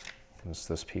these. It's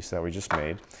this piece that we just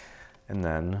made. And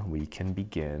then we can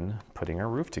begin putting our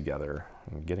roof together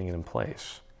and getting it in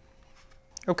place.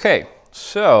 Okay,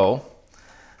 so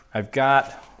I've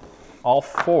got all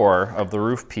four of the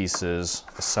roof pieces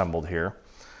assembled here.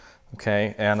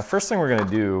 Okay, and the first thing we're going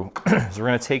to do is we're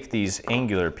going to take these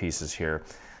angular pieces here.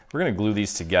 We're going to glue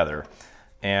these together.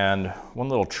 And one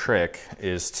little trick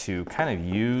is to kind of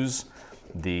use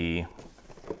the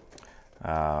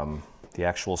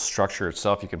actual structure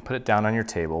itself. You can put it down on your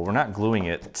table. We're not gluing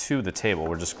it to the table,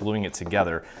 we're just gluing it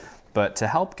together. But to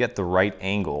help get the right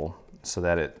angle so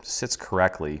that it sits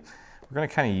correctly, we're going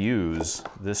to kind of use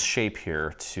this shape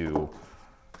here to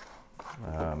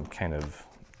kind of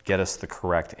get us the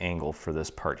correct angle for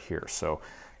this part here. So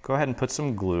go ahead and put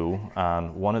some glue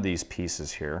on one of these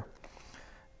pieces here.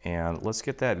 And let's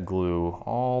get that glue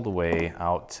all the way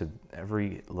out to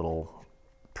every little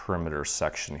perimeter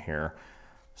section here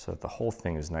so that the whole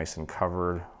thing is nice and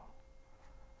covered,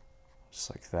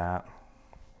 just like that.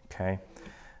 Okay.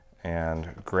 and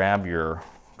grab your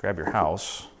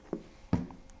house,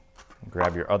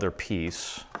 grab your other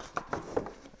piece,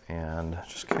 and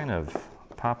just kind of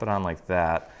pop it on like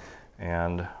that,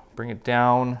 and bring it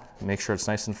down, make sure it's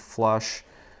nice and flush,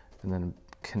 and then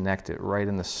connect it right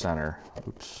in the center.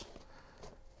 Oops.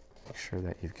 Make sure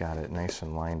that you've got it nice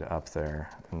and lined up there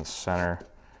in the center.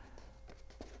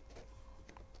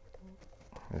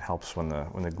 It helps when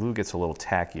the glue gets a little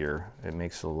tackier, it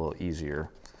makes it a little easier.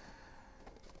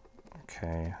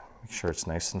 Okay, make sure it's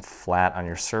nice and flat on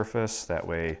your surface. That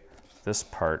way this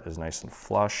part is nice and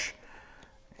flush,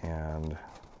 and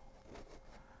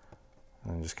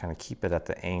just kind of keep it at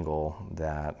the angle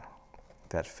that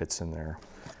fits in there.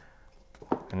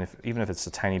 And even if it's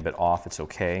a tiny bit off, it's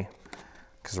okay,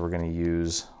 because we're going to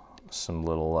use some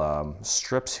little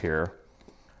strips here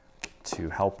to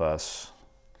help us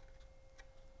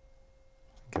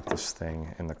get this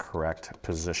thing in the correct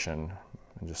position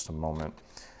in just a moment.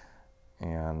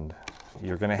 And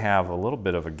you're going to have a little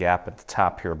bit of a gap at the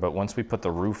top here, but once we put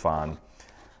the roof on,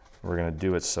 we're going to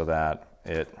do it so that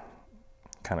it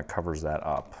kind of covers that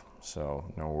up. So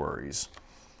no worries.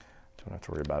 Don't have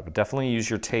to worry about it. But definitely use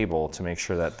your table to make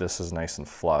sure that this is nice and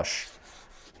flush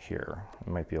here. It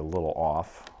might be a little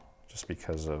off just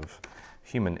because of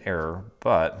human error,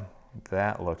 but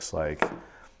that looks like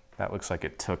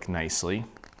it took nicely.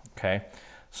 Okay,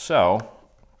 so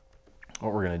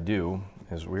what we're going to do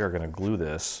is we are going to glue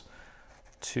this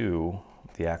to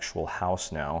the actual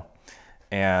house now.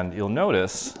 And you'll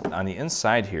notice on the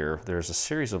inside here, there's a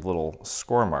series of little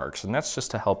score marks, and that's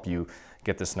just to help you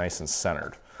get this nice and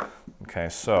centered. Okay,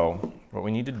 so what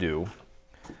we need to do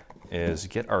is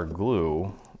get our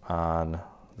glue on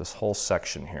this whole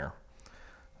section here,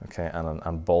 okay,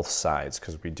 on both sides,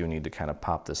 because we do need to kind of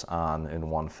pop this on in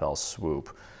one fell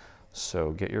swoop.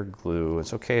 So get your glue.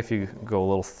 It's okay if you go a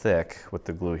little thick with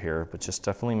the glue here, but just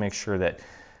definitely make sure that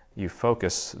you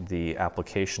focus the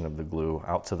application of the glue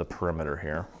out to the perimeter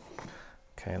here.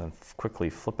 Okay, and then quickly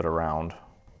flip it around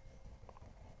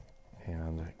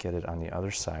and get it on the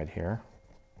other side here.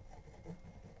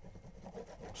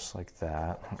 Just like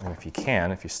that. And if you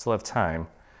can, if you still have time,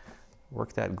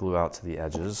 work that glue out to the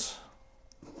edges.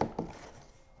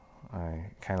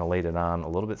 I kind of laid it on a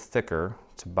little bit thicker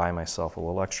to buy myself a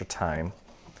little extra time.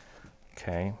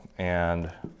 Okay,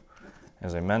 and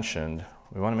as I mentioned,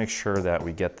 we want to make sure that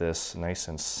we get this nice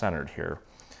and centered here.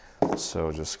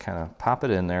 So just kind of pop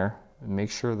it in there and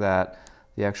make sure that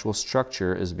the actual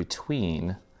structure is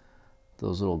between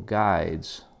those little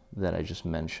guides that I just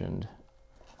mentioned.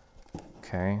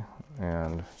 Okay,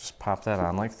 and just pop that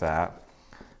on like that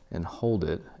and hold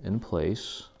it in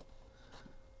place.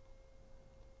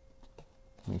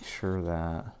 Make sure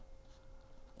that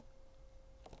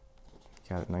you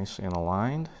got it nice and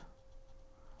aligned,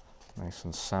 nice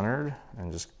and centered,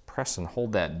 and just press and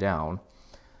hold that down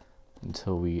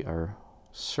until we are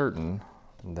certain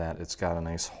that it's got a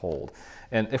nice hold.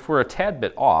 And if we're a tad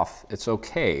bit off, it's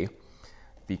okay,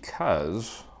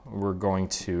 because we're going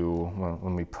to,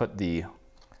 when we put the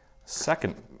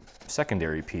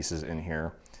secondary pieces in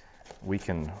here, we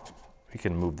can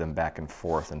move them back and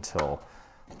forth until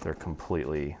they're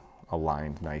completely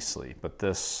aligned nicely. But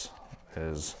this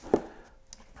is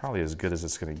probably as good as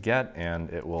it's going to get,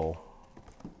 and it'll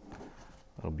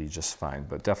be just fine.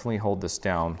 But definitely hold this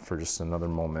down for just another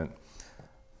moment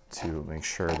to make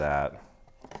sure that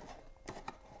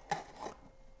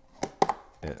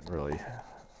it really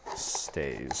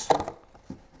stays.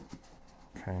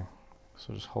 Okay,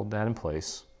 so just hold that in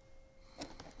place.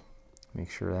 Make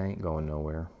sure that ain't going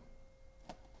nowhere.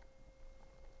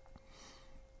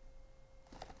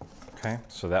 Okay,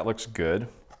 so that looks good.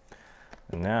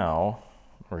 And now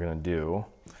what we're going to do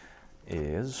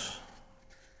is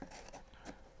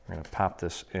we're going to pop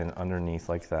this in underneath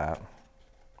like that.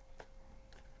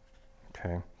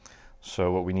 Okay,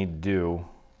 so what we need to do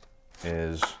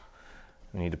is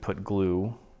we need to put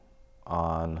glue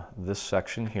on this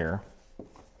section here.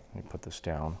 Let me put this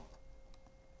down.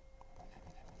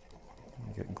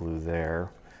 Get glue there.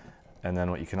 And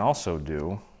then what you can also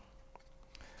do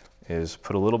is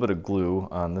put a little bit of glue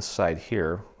on this side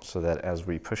here, so that as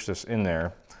we push this in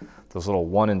there, those little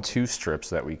 1 and 2 strips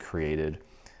that we created,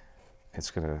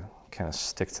 it's going to kind of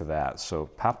stick to that. So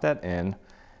pop that in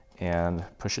and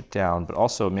push it down, but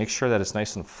also make sure that it's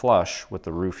nice and flush with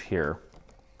the roof here.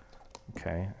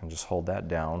 Okay, and just hold that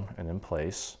down and in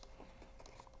place,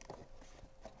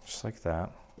 just like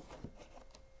that.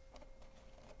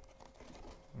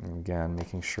 And again,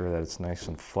 making sure that it's nice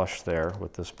and flush there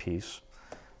with this piece.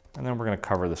 And then we're going to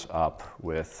cover this up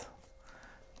with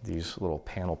these little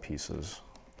panel pieces.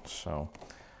 So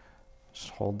just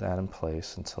hold that in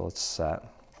place until it's set.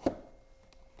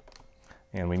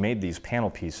 And we made these panel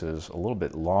pieces a little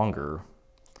bit longer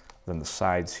than the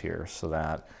sides here, so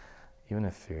that even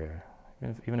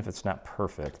if it's not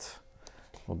perfect,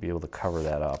 we'll be able to cover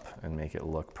that up and make it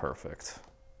look perfect.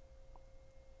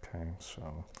 Okay,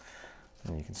 so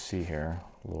and you can see here,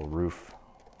 little roof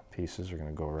pieces are going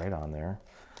to go right on there,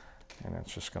 and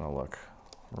it's just going to look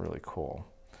really cool.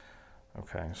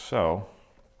 Okay, so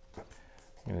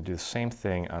I'm going to do the same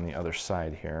thing on the other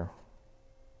side here.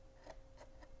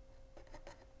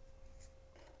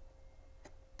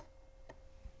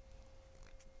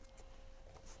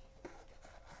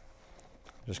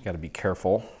 Just got to be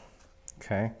careful,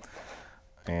 okay?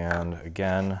 And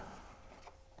again,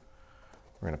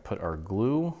 we're going to put our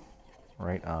glue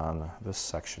right on this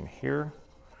section here,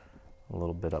 a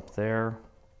little bit up there,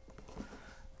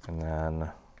 and then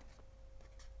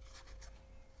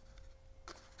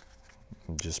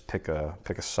just pick a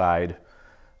side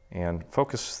and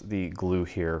focus the glue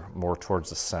here more towards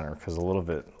the center, because a little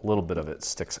bit of it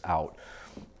sticks out.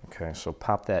 Okay, so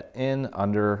pop that in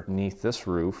underneath this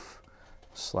roof.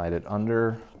 Slide it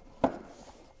under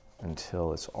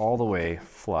until it's all the way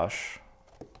flush,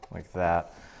 like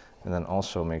that. And then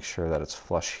also make sure that it's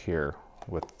flush here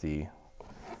with the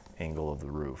angle of the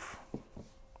roof.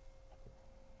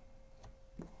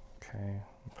 Okay,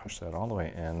 push that all the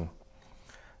way in.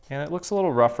 And it looks a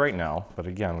little rough right now, but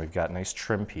again, we've got nice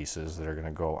trim pieces that are going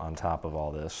to go on top of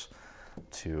all this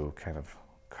to kind of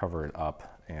cover it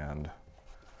up and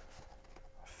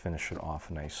finish it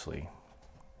off nicely.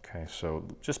 Okay, so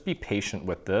just be patient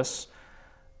with this.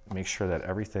 Make sure that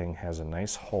everything has a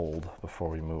nice hold before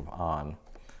we move on.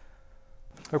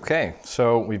 Okay,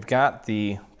 so we've got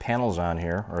the panels on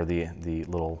here, or the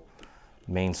little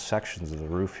main sections of the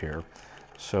roof here.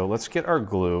 So let's get our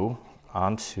glue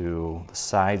onto the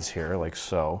sides here, like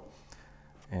so,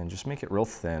 and just make it real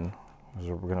thin.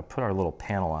 We're going to put our little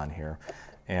panel on here.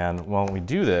 And when we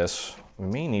do this, we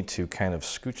may need to kind of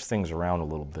scooch things around a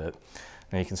little bit.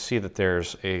 Now you can see that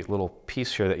there's a little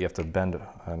piece here that you have to bend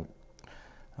and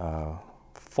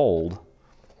fold,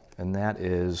 and that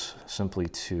is simply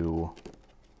to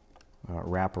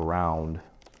wrap around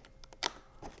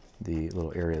the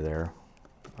little area there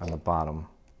on the bottom.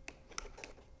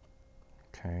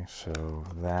 Okay, so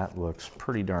that looks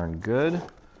pretty darn good.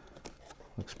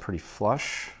 Looks pretty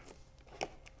flush,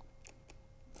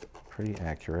 pretty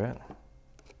accurate.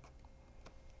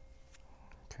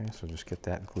 Okay, so just get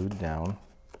that glued down.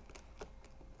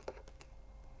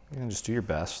 And just do your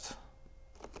best.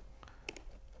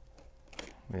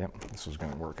 Yep, this is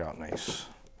going to work out nice.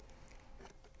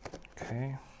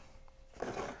 Okay.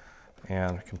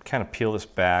 And you can kind of peel this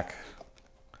back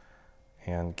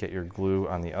and get your glue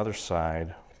on the other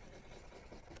side.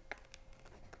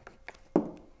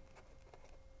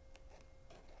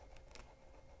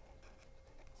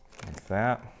 Like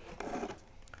that.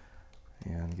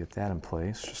 And get that in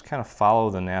place. Just kind of follow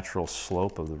the natural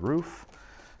slope of the roof.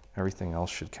 Everything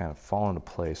else should kind of fall into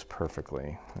place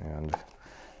perfectly, and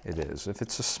it is. If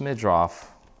it's a smidge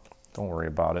off, don't worry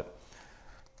about it.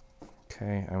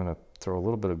 Okay, I'm going to throw a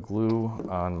little bit of glue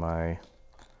on my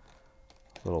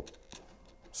little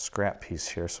scrap piece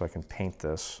here so I can paint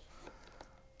this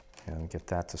and get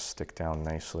that to stick down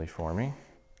nicely for me.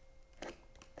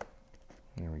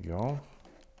 There we go.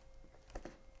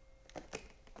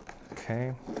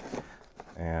 Okay,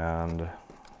 and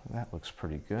that looks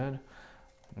pretty good.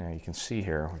 Now you can see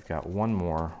here we've got one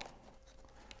more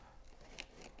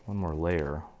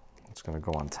layer that's going to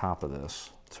go on top of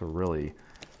this to really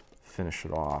finish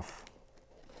it off.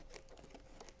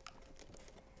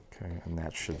 Okay, and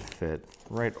that should fit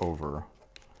right over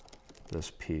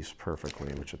this piece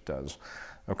perfectly, which it does.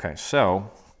 Okay,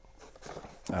 so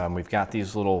we've got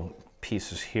these little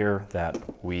pieces here that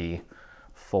we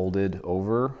folded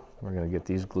over. We're going to get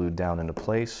these glued down into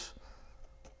place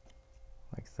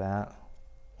like that.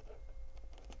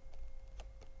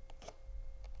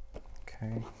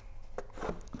 Okay,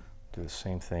 do the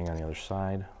same thing on the other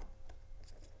side.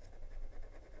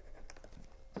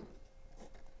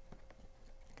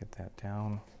 Get that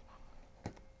down.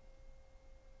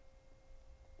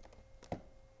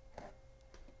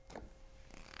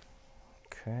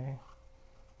 Okay.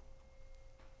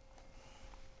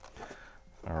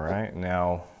 All right,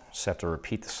 now just have to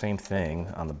repeat the same thing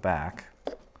on the back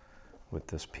with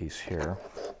this piece here.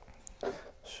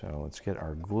 So let's get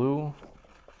our glue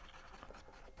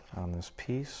on this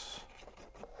piece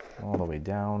all the way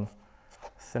down,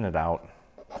 thin it out.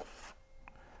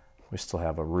 We still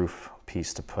have a roof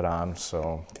piece to put on,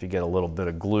 so if you get a little bit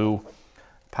of glue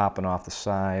popping off the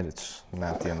side, it's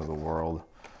not the end of the world.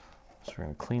 So we're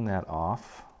going to clean that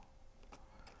off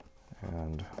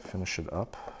and finish it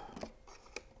up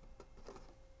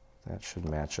That should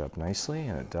match up nicely,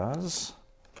 and it does.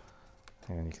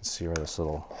 And you can see where this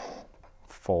little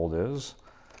fold is.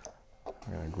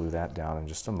 I'm going to glue that down in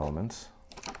just a moment.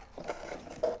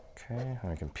 Okay, and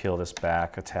we can peel this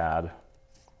back a tad.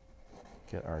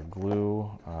 Get our glue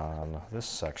on this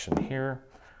section here.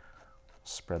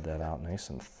 Spread that out nice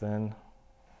and thin.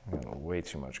 I'm getting way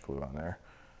too much glue on there.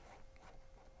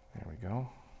 There we go.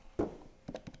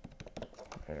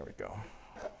 There we go.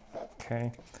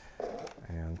 Okay,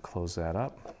 and close that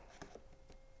up.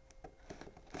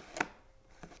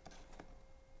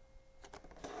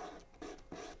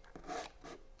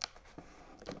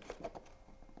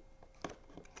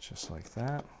 Just like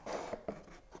that.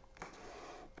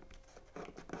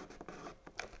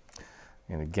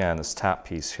 And again, this top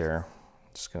piece here,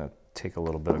 I'm just going to take a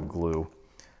little bit of glue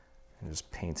and just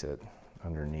paint it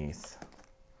underneath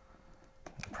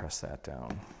and press that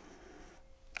down.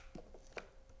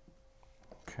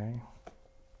 Okay.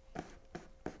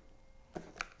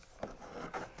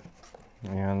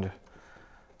 And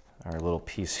our little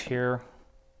piece here,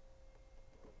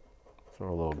 throw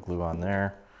a little glue on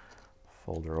there,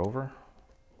 fold her over.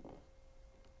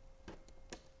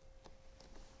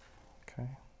 Okay.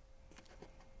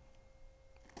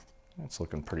 It's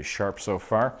looking pretty sharp so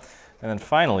far. And then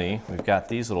finally, we've got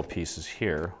these little pieces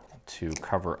here to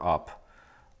cover up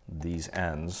these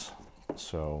ends.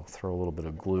 So throw a little bit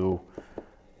of glue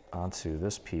onto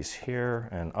this piece here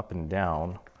and up and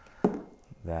down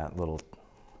that little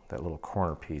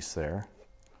corner piece there,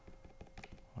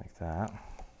 like that.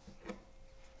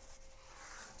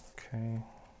 Okay,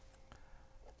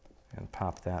 and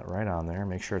pop that right on there.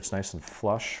 Make sure it's nice and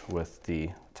flush with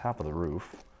the top of the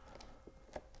roof.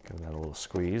 Give that a little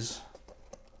squeeze.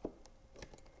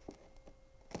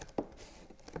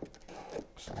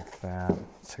 Just like that.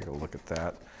 Let's take a look at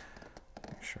that.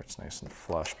 Make sure it's nice and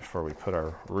flush before we put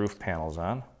our roof panels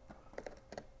on.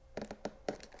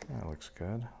 That looks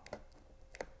good.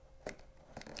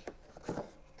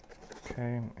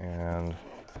 Okay, and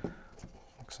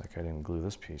looks like I didn't glue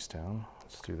this piece down.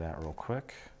 Let's do that real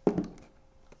quick.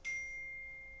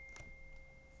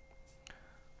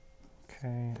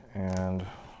 Okay, and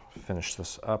finish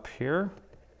this up here.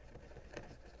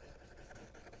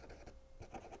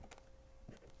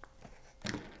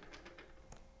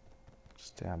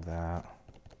 Stab that.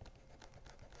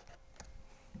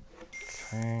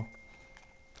 Okay.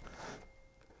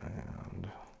 And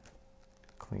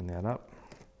clean that up.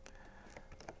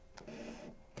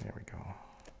 There we go.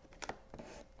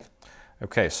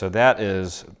 Okay, so that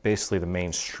is basically the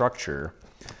main structure.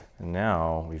 And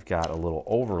now we've got a little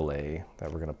overlay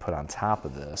that we're going to put on top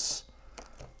of this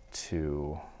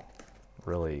to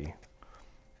really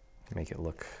make it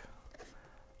look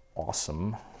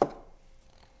awesome.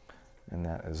 And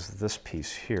that is this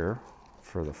piece here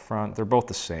for the front. They're both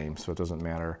the same, so it doesn't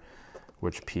matter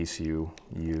which piece you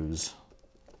use.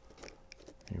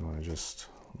 You want to just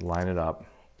line it up.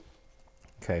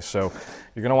 Okay, so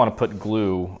you're going to want to put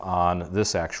glue on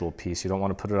this actual piece. You don't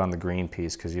want to put it on the green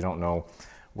piece because you don't know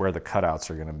where the cutouts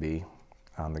are going to be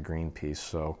on the green piece.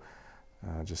 So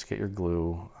just get your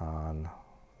glue on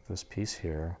this piece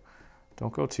here.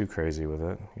 Don't go too crazy with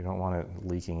it. You don't want it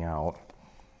leaking out.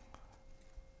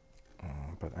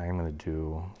 But I'm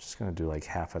just going to do like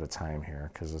half at a time here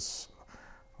because it's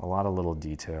a lot of little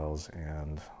details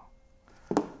and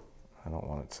I don't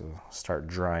want it to start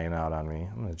drying out on me.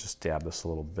 I'm going to just dab this a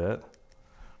little bit.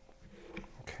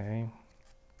 Okay.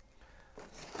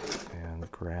 And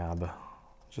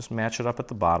just match it up at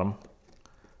the bottom.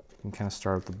 You can kind of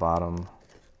start at the bottom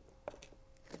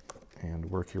and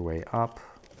work your way up.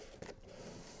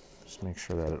 Just make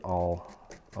sure that it all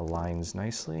aligns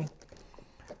nicely.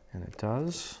 And it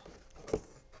does.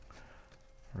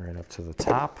 Right up to the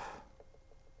top.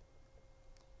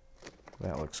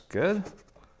 That looks good.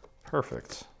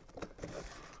 Perfect.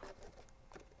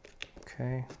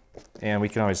 Okay. And we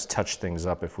can always touch things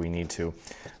up if we need to.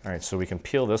 All right, so we can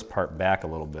peel this part back a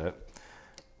little bit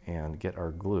and get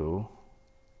our glue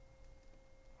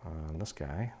on this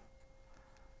guy,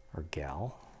 or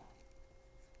gal.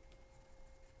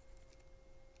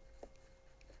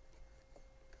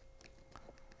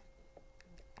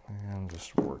 And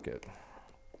just work it.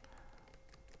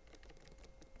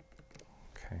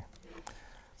 Okay.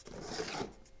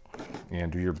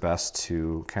 And do your best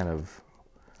to kind of,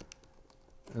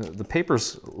 the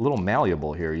paper's a little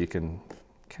malleable here. You can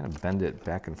kind of bend it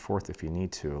back and forth if you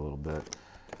need to a little bit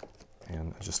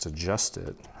and just adjust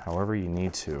it however you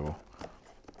need to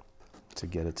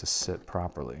get it to sit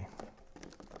properly.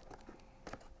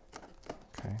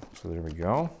 Okay, so there we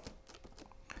go.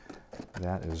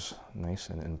 That is nice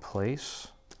and in place.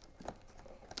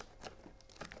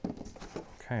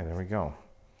 Okay, there we go.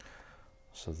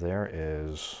 So there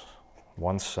is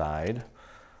one side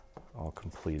all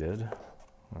completed.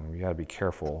 And we gotta be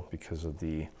careful because of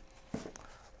the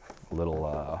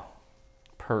little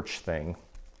perch thing.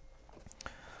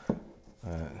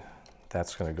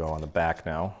 That's gonna go on the back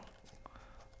now.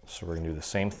 So we're gonna do the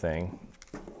same thing.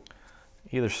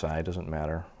 Either side, doesn't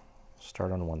matter.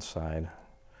 Start on one side.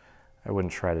 I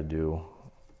wouldn't try to do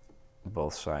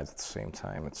both sides at the same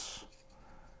time. It's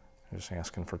just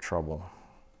asking for trouble.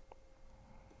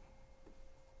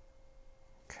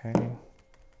 Okay.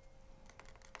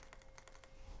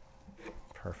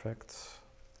 Perfect.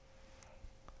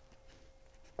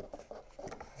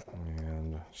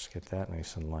 And just get that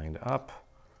nice and lined up.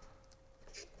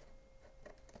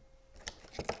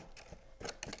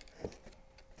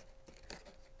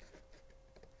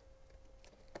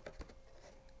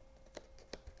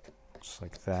 Just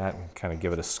like that, and kind of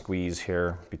give it a squeeze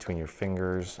here between your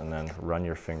fingers and then run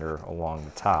your finger along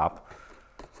the top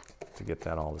to get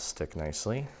that all to stick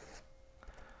nicely.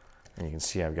 And you can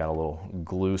see I've got a little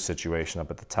glue situation up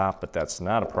at the top, but that's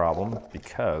not a problem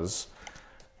because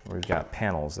we've got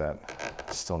panels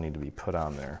that still need to be put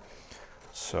on there.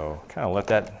 So kind of let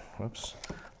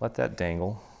that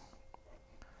dangle.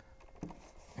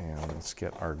 And let's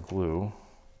get our glue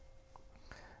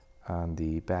on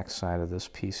the back side of this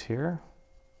piece here.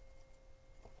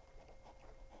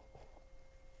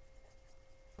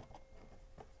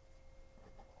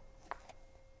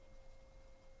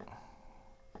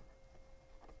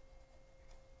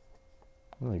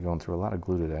 Really going through a lot of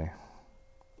glue today.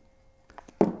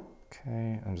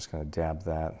 Okay, I'm just going to dab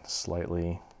that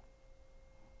slightly.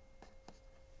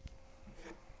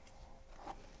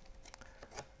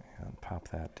 And pop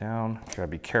that down. Gotta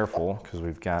be careful because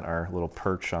we've got our little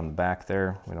perch on the back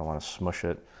there. We don't want to smush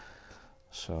it.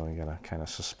 So you gotta kind of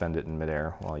suspend it in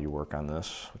midair while you work on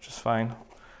this, which is fine.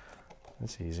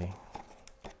 It's easy.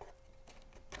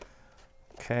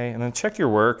 Okay, and then check your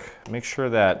work. Make sure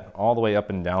that all the way up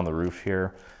and down the roof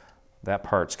here, that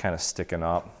part's kind of sticking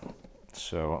up.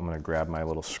 So I'm going to grab my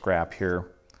little scrap here,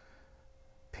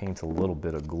 paint a little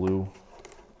bit of glue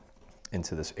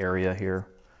into this area here,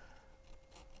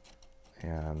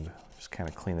 and just kind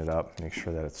of clean it up. Make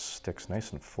sure that it sticks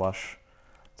nice and flush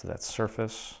to that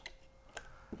surface.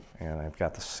 And I've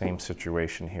got the same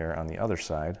situation here on the other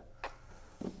side.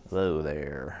 Hello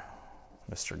there,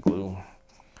 Mr. Glue.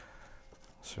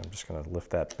 So I'm just going to lift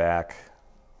that back,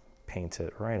 paint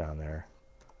it right on there,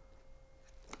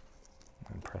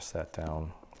 and press that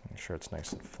down. Make sure it's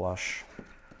nice and flush.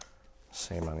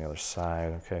 Same on the other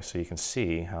side. Okay, so you can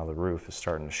see how the roof is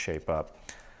starting to shape up,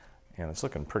 and it's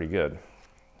looking pretty good.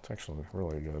 It's actually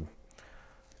really good.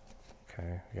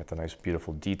 Okay, you got the nice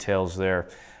beautiful details there.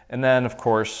 And then of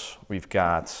course we've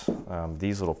got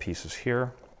these little pieces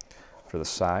here for the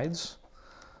sides.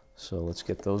 So let's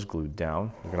get those glued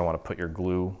down. You're gonna wanna put your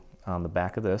glue on the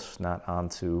back of this, not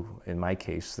onto, in my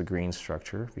case, the green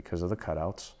structure because of the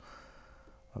cutouts.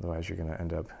 Otherwise you're gonna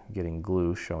end up getting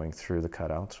glue showing through the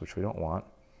cutouts, which we don't want.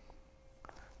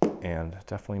 And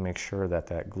definitely make sure that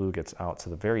that glue gets out to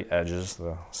the very edges,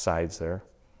 the sides there.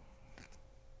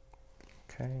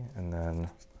 Okay, and then,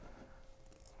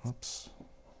 oops,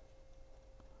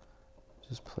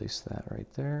 just place that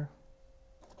right there.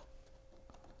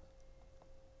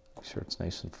 Make sure it's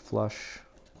nice and flush.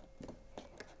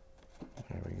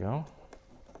 There we go.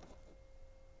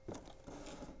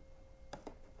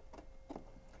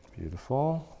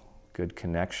 Beautiful. Good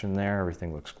connection there.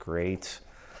 Everything looks great.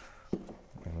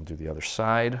 And we'll do the other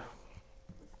side.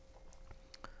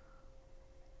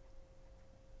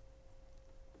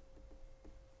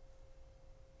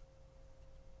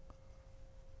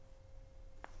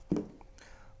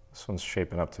 This one's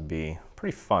shaping up to be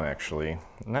pretty fun, actually.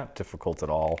 Not difficult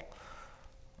at all.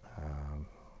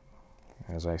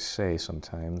 As I say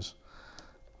sometimes,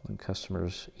 when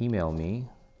customers email me,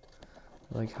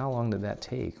 they're like, how long did that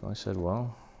take? Well, I said,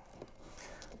 well,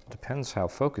 it depends how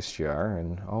focused you are,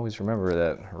 and always remember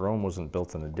that Rome wasn't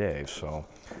built in a day, so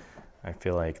I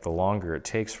feel like the longer it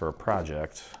takes for a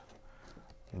project,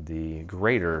 the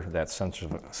greater that sense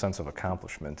of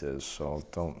accomplishment is. So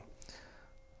don't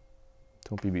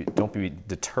be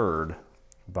deterred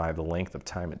by the length of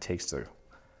time it takes to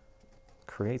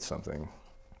create something.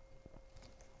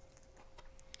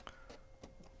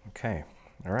 Okay,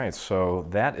 all right, so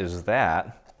that is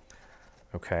that.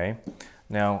 Okay,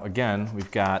 now again,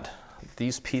 we've got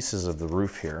these pieces of the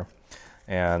roof here,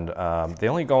 and they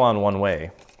only go on one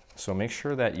way, so make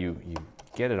sure that you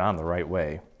get it on the right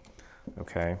way.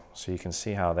 Okay, so you can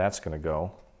see how that's going to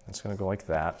go. It's going to go like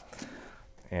that.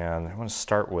 And I want to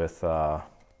start with,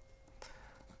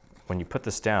 when you put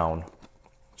this down,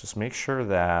 just make sure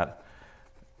that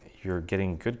you're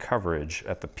getting good coverage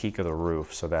at the peak of the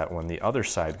roof so that when the other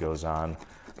side goes on,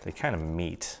 they kind of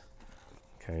meet.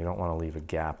 Okay, you don't want to leave a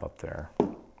gap up there.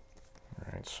 All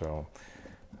right, so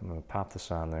I'm going to pop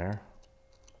this on there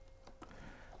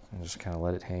and just kind of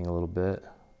let it hang a little bit.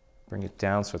 Bring it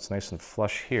down so it's nice and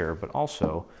flush here, but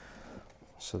also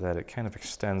so that it kind of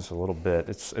extends a little bit.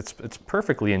 It's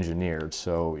perfectly engineered,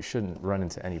 so you shouldn't run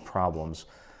into any problems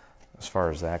as far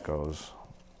as that goes.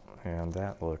 And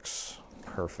that looks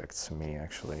perfect to me,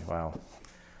 actually. Wow.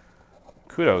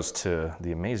 Kudos to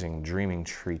the amazing Dreaming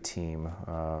Tree team.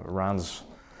 Ron's,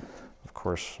 of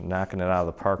course, knocking it out of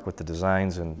the park with the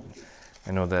designs, and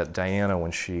I know that Diana,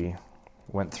 when she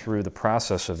went through the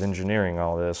process of engineering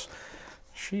all this,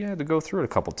 she had to go through it a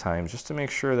couple times just to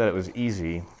make sure that it was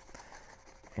easy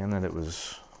and that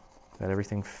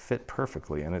everything fit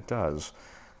perfectly, and it does.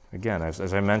 Again,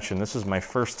 as I mentioned, this is my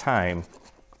first time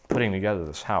putting together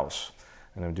this house,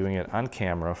 and I'm doing it on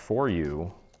camera for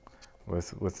you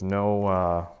with no,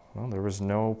 well, there was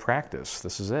no practice.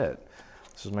 This is it.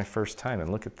 This is my first time, and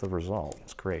look at the result.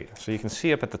 It's great. So you can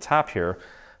see up at the top here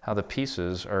how the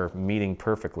pieces are meeting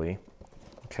perfectly,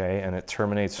 okay, and it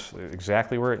terminates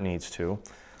exactly where it needs to.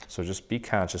 So just be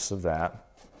conscious of that,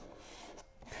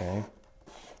 okay.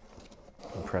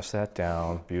 And press that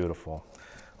down. Beautiful.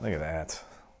 Look at that.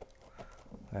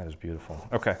 That is beautiful.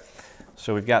 Okay,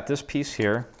 so we've got this piece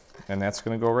here, and that's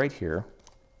going to go right here.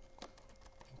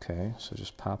 Okay, so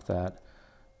just pop that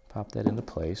into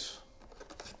place.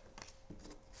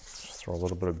 Just throw a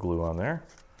little bit of glue on there.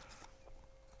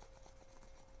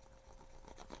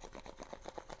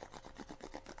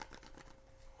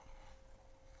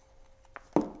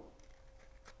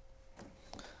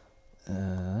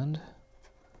 And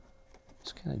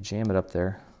just kind of jam it up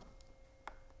there.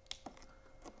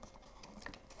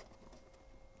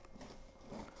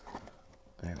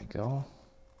 There we go.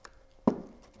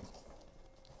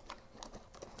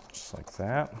 Just like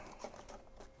that.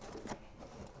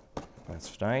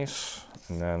 That's nice.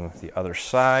 And then the other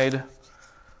side.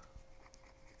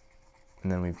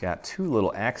 And then we've got two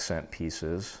little accent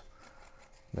pieces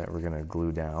that we're going to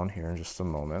glue down here in just a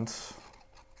moment.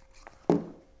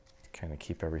 Kind of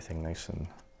keep everything nice and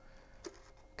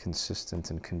consistent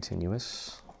and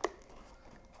continuous.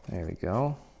 There we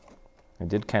go. I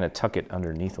did kind of tuck it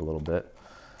underneath a little bit,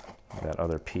 that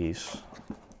other piece,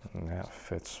 and that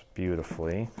fits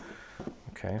beautifully.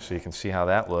 Okay, so you can see how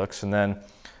that looks. And then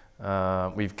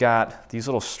we've got these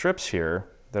little strips here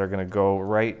that are going to go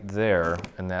right there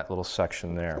in that little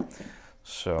section there.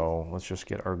 So let's just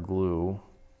get our glue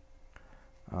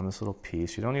on this little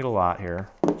piece. You don't need a lot here,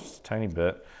 just a tiny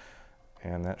bit.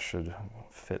 And that should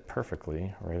fit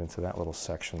perfectly right into that little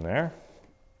section there.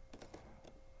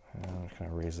 And I'm just going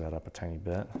to raise that up a tiny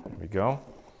bit. There we go.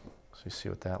 So you see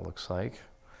what that looks like.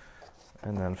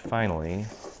 And then finally,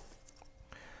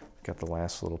 got the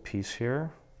last little piece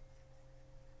here.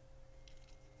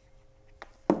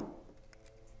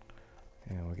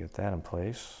 And we'll get that in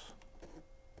place.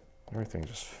 Everything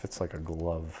just fits like a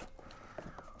glove.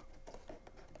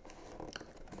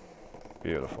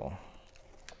 Beautiful.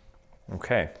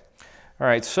 Okay, all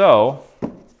right, so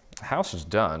the house is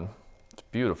done. It's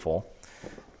beautiful.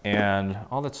 And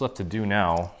all that's left to do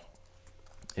now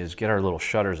is get our little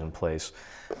shutters in place.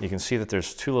 You can see that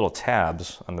there's two little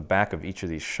tabs on the back of each of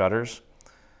these shutters.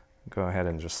 Go ahead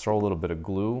and just throw a little bit of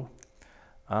glue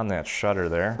on that shutter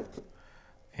there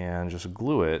and just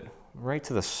glue it right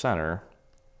to the center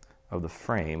of the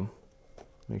frame.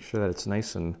 Make sure that it's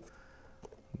nice and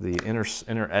the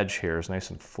inner edge here is nice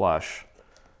and flush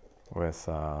with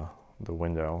the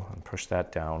window, and push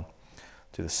that down.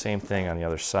 Do the same thing on the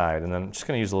other side, and then I'm just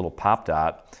going to use a little pop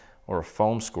dot or a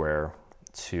foam square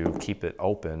to keep it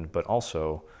open, but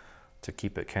also to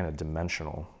keep it kind of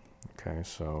dimensional. Okay,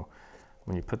 so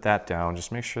when you put that down, just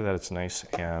make sure that it's nice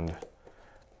and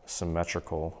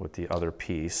symmetrical with the other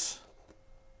piece,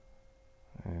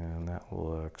 and that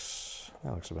looks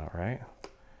about right.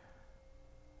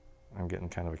 I'm getting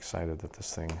kind of excited that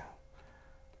this thing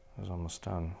is almost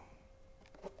done.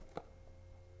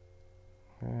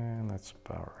 And that's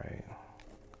about right.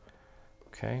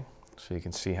 Okay, so you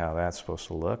can see how that's supposed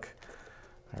to look.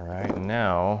 All right,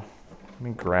 now let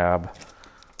me grab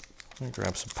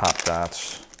some pop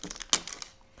dots.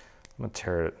 I'm gonna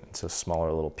tear it into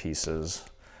smaller little pieces.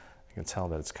 You can tell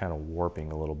that it's kind of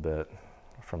warping a little bit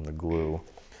from the glue.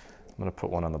 I'm gonna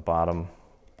put one on the bottom,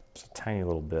 just a tiny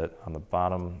little bit on the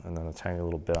bottom, and then a tiny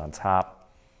little bit on top.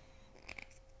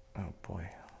 Oh boy,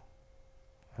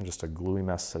 I'm just a gluey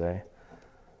mess today.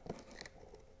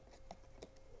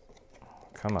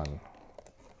 Come on.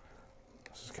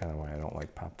 This is kind of why I don't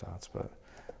like pop dots, but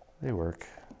they work.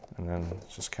 And then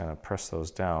just kind of press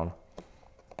those down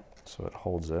so it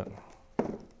holds it.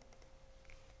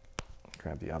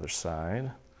 Grab the other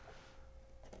side.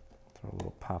 Throw a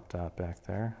little pop dot back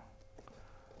there.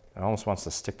 It almost wants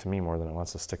to stick to me more than it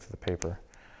wants to stick to the paper.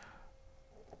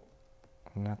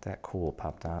 Not that cool,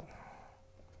 pop dot.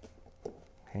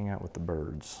 Hang out with the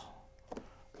birds.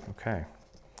 Okay.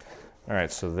 All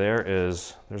right, so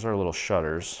there's our little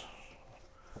shutters.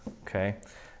 Okay.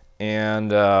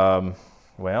 And,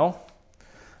 well,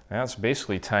 now it's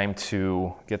basically time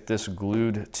to get this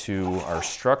glued to our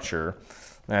structure.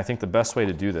 And I think the best way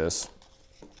to do this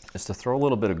is to throw a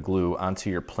little bit of glue onto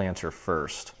your planter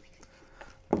first.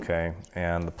 Okay,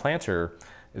 and the planter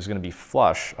is going to be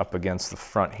flush up against the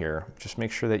front here. Just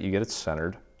make sure that you get it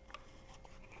centered.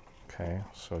 Okay,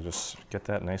 so just get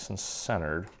that nice and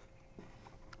centered,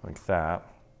 like that.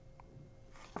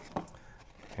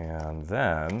 And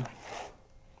then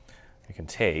you can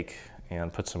take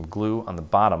and put some glue on the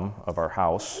bottom of our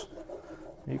house.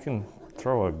 You can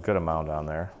throw a good amount on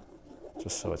there,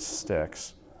 just so it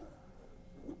sticks.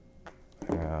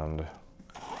 And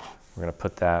we're going to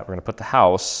put the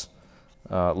house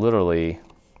literally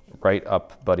right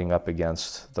up, butting up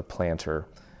against the planter.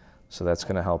 So that's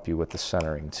going to help you with the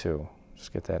centering too.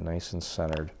 Just get that nice and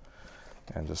centered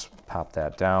and just pop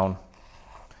that down.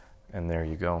 And there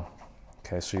you go.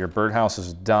 Okay, so your birdhouse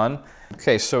is done.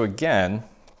 Okay, so again,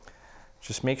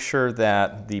 just make sure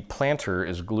that the planter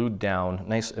is glued down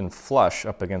nice and flush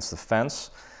up against the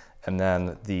fence. And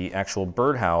then the actual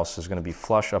birdhouse is going to be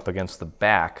flush up against the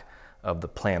back of the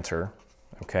planter.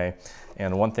 Okay,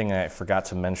 and one thing I forgot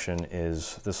to mention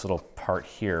is this little part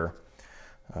here.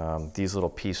 These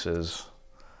little pieces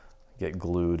get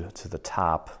glued to the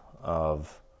top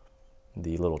of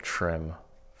the little trim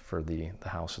for the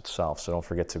house itself. So don't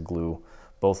forget to glue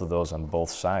both of those on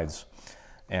both sides.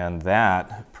 And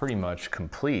that pretty much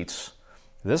completes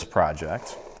this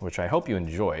project, which I hope you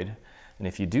enjoyed. And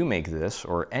if you do make this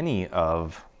or any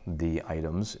of the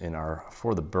items in our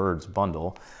For the Birds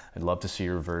bundle, I'd love to see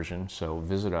your version. So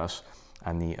visit us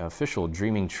on the official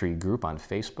Dreaming Tree group on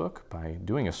Facebook by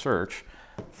doing a search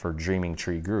for Dreaming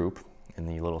Tree group in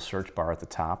the little search bar at the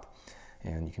top.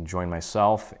 And you can join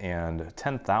myself and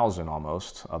 10,000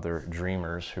 almost other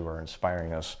dreamers who are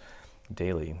inspiring us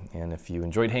daily. And if you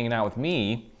enjoyed hanging out with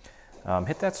me,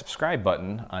 hit that subscribe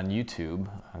button on YouTube,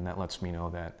 and that lets me know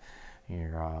that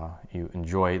you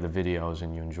enjoy the videos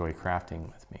and you enjoy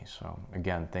crafting with me. So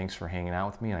again, thanks for hanging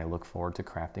out with me, and I look forward to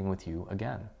crafting with you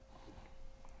again.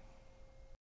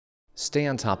 Stay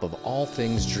on top of all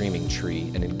things Dreaming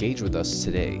Tree and engage with us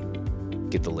today.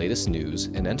 Get the latest news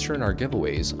and enter in our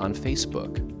giveaways on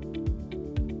Facebook.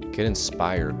 Get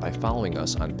inspired by following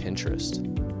us on Pinterest.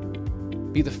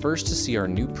 Be the first to see our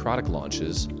new product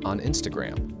launches on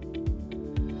Instagram.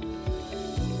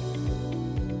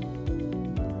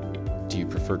 Do you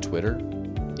prefer Twitter?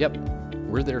 Yep,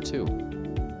 we're there too.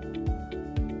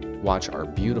 Watch our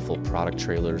beautiful product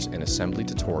trailers and assembly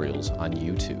tutorials on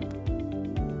YouTube.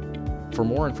 For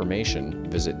more information,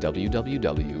 visit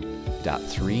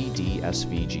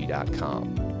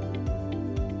www.3dsvg.com.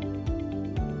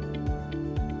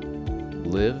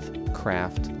 Live,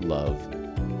 craft, love,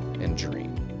 and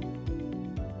dream.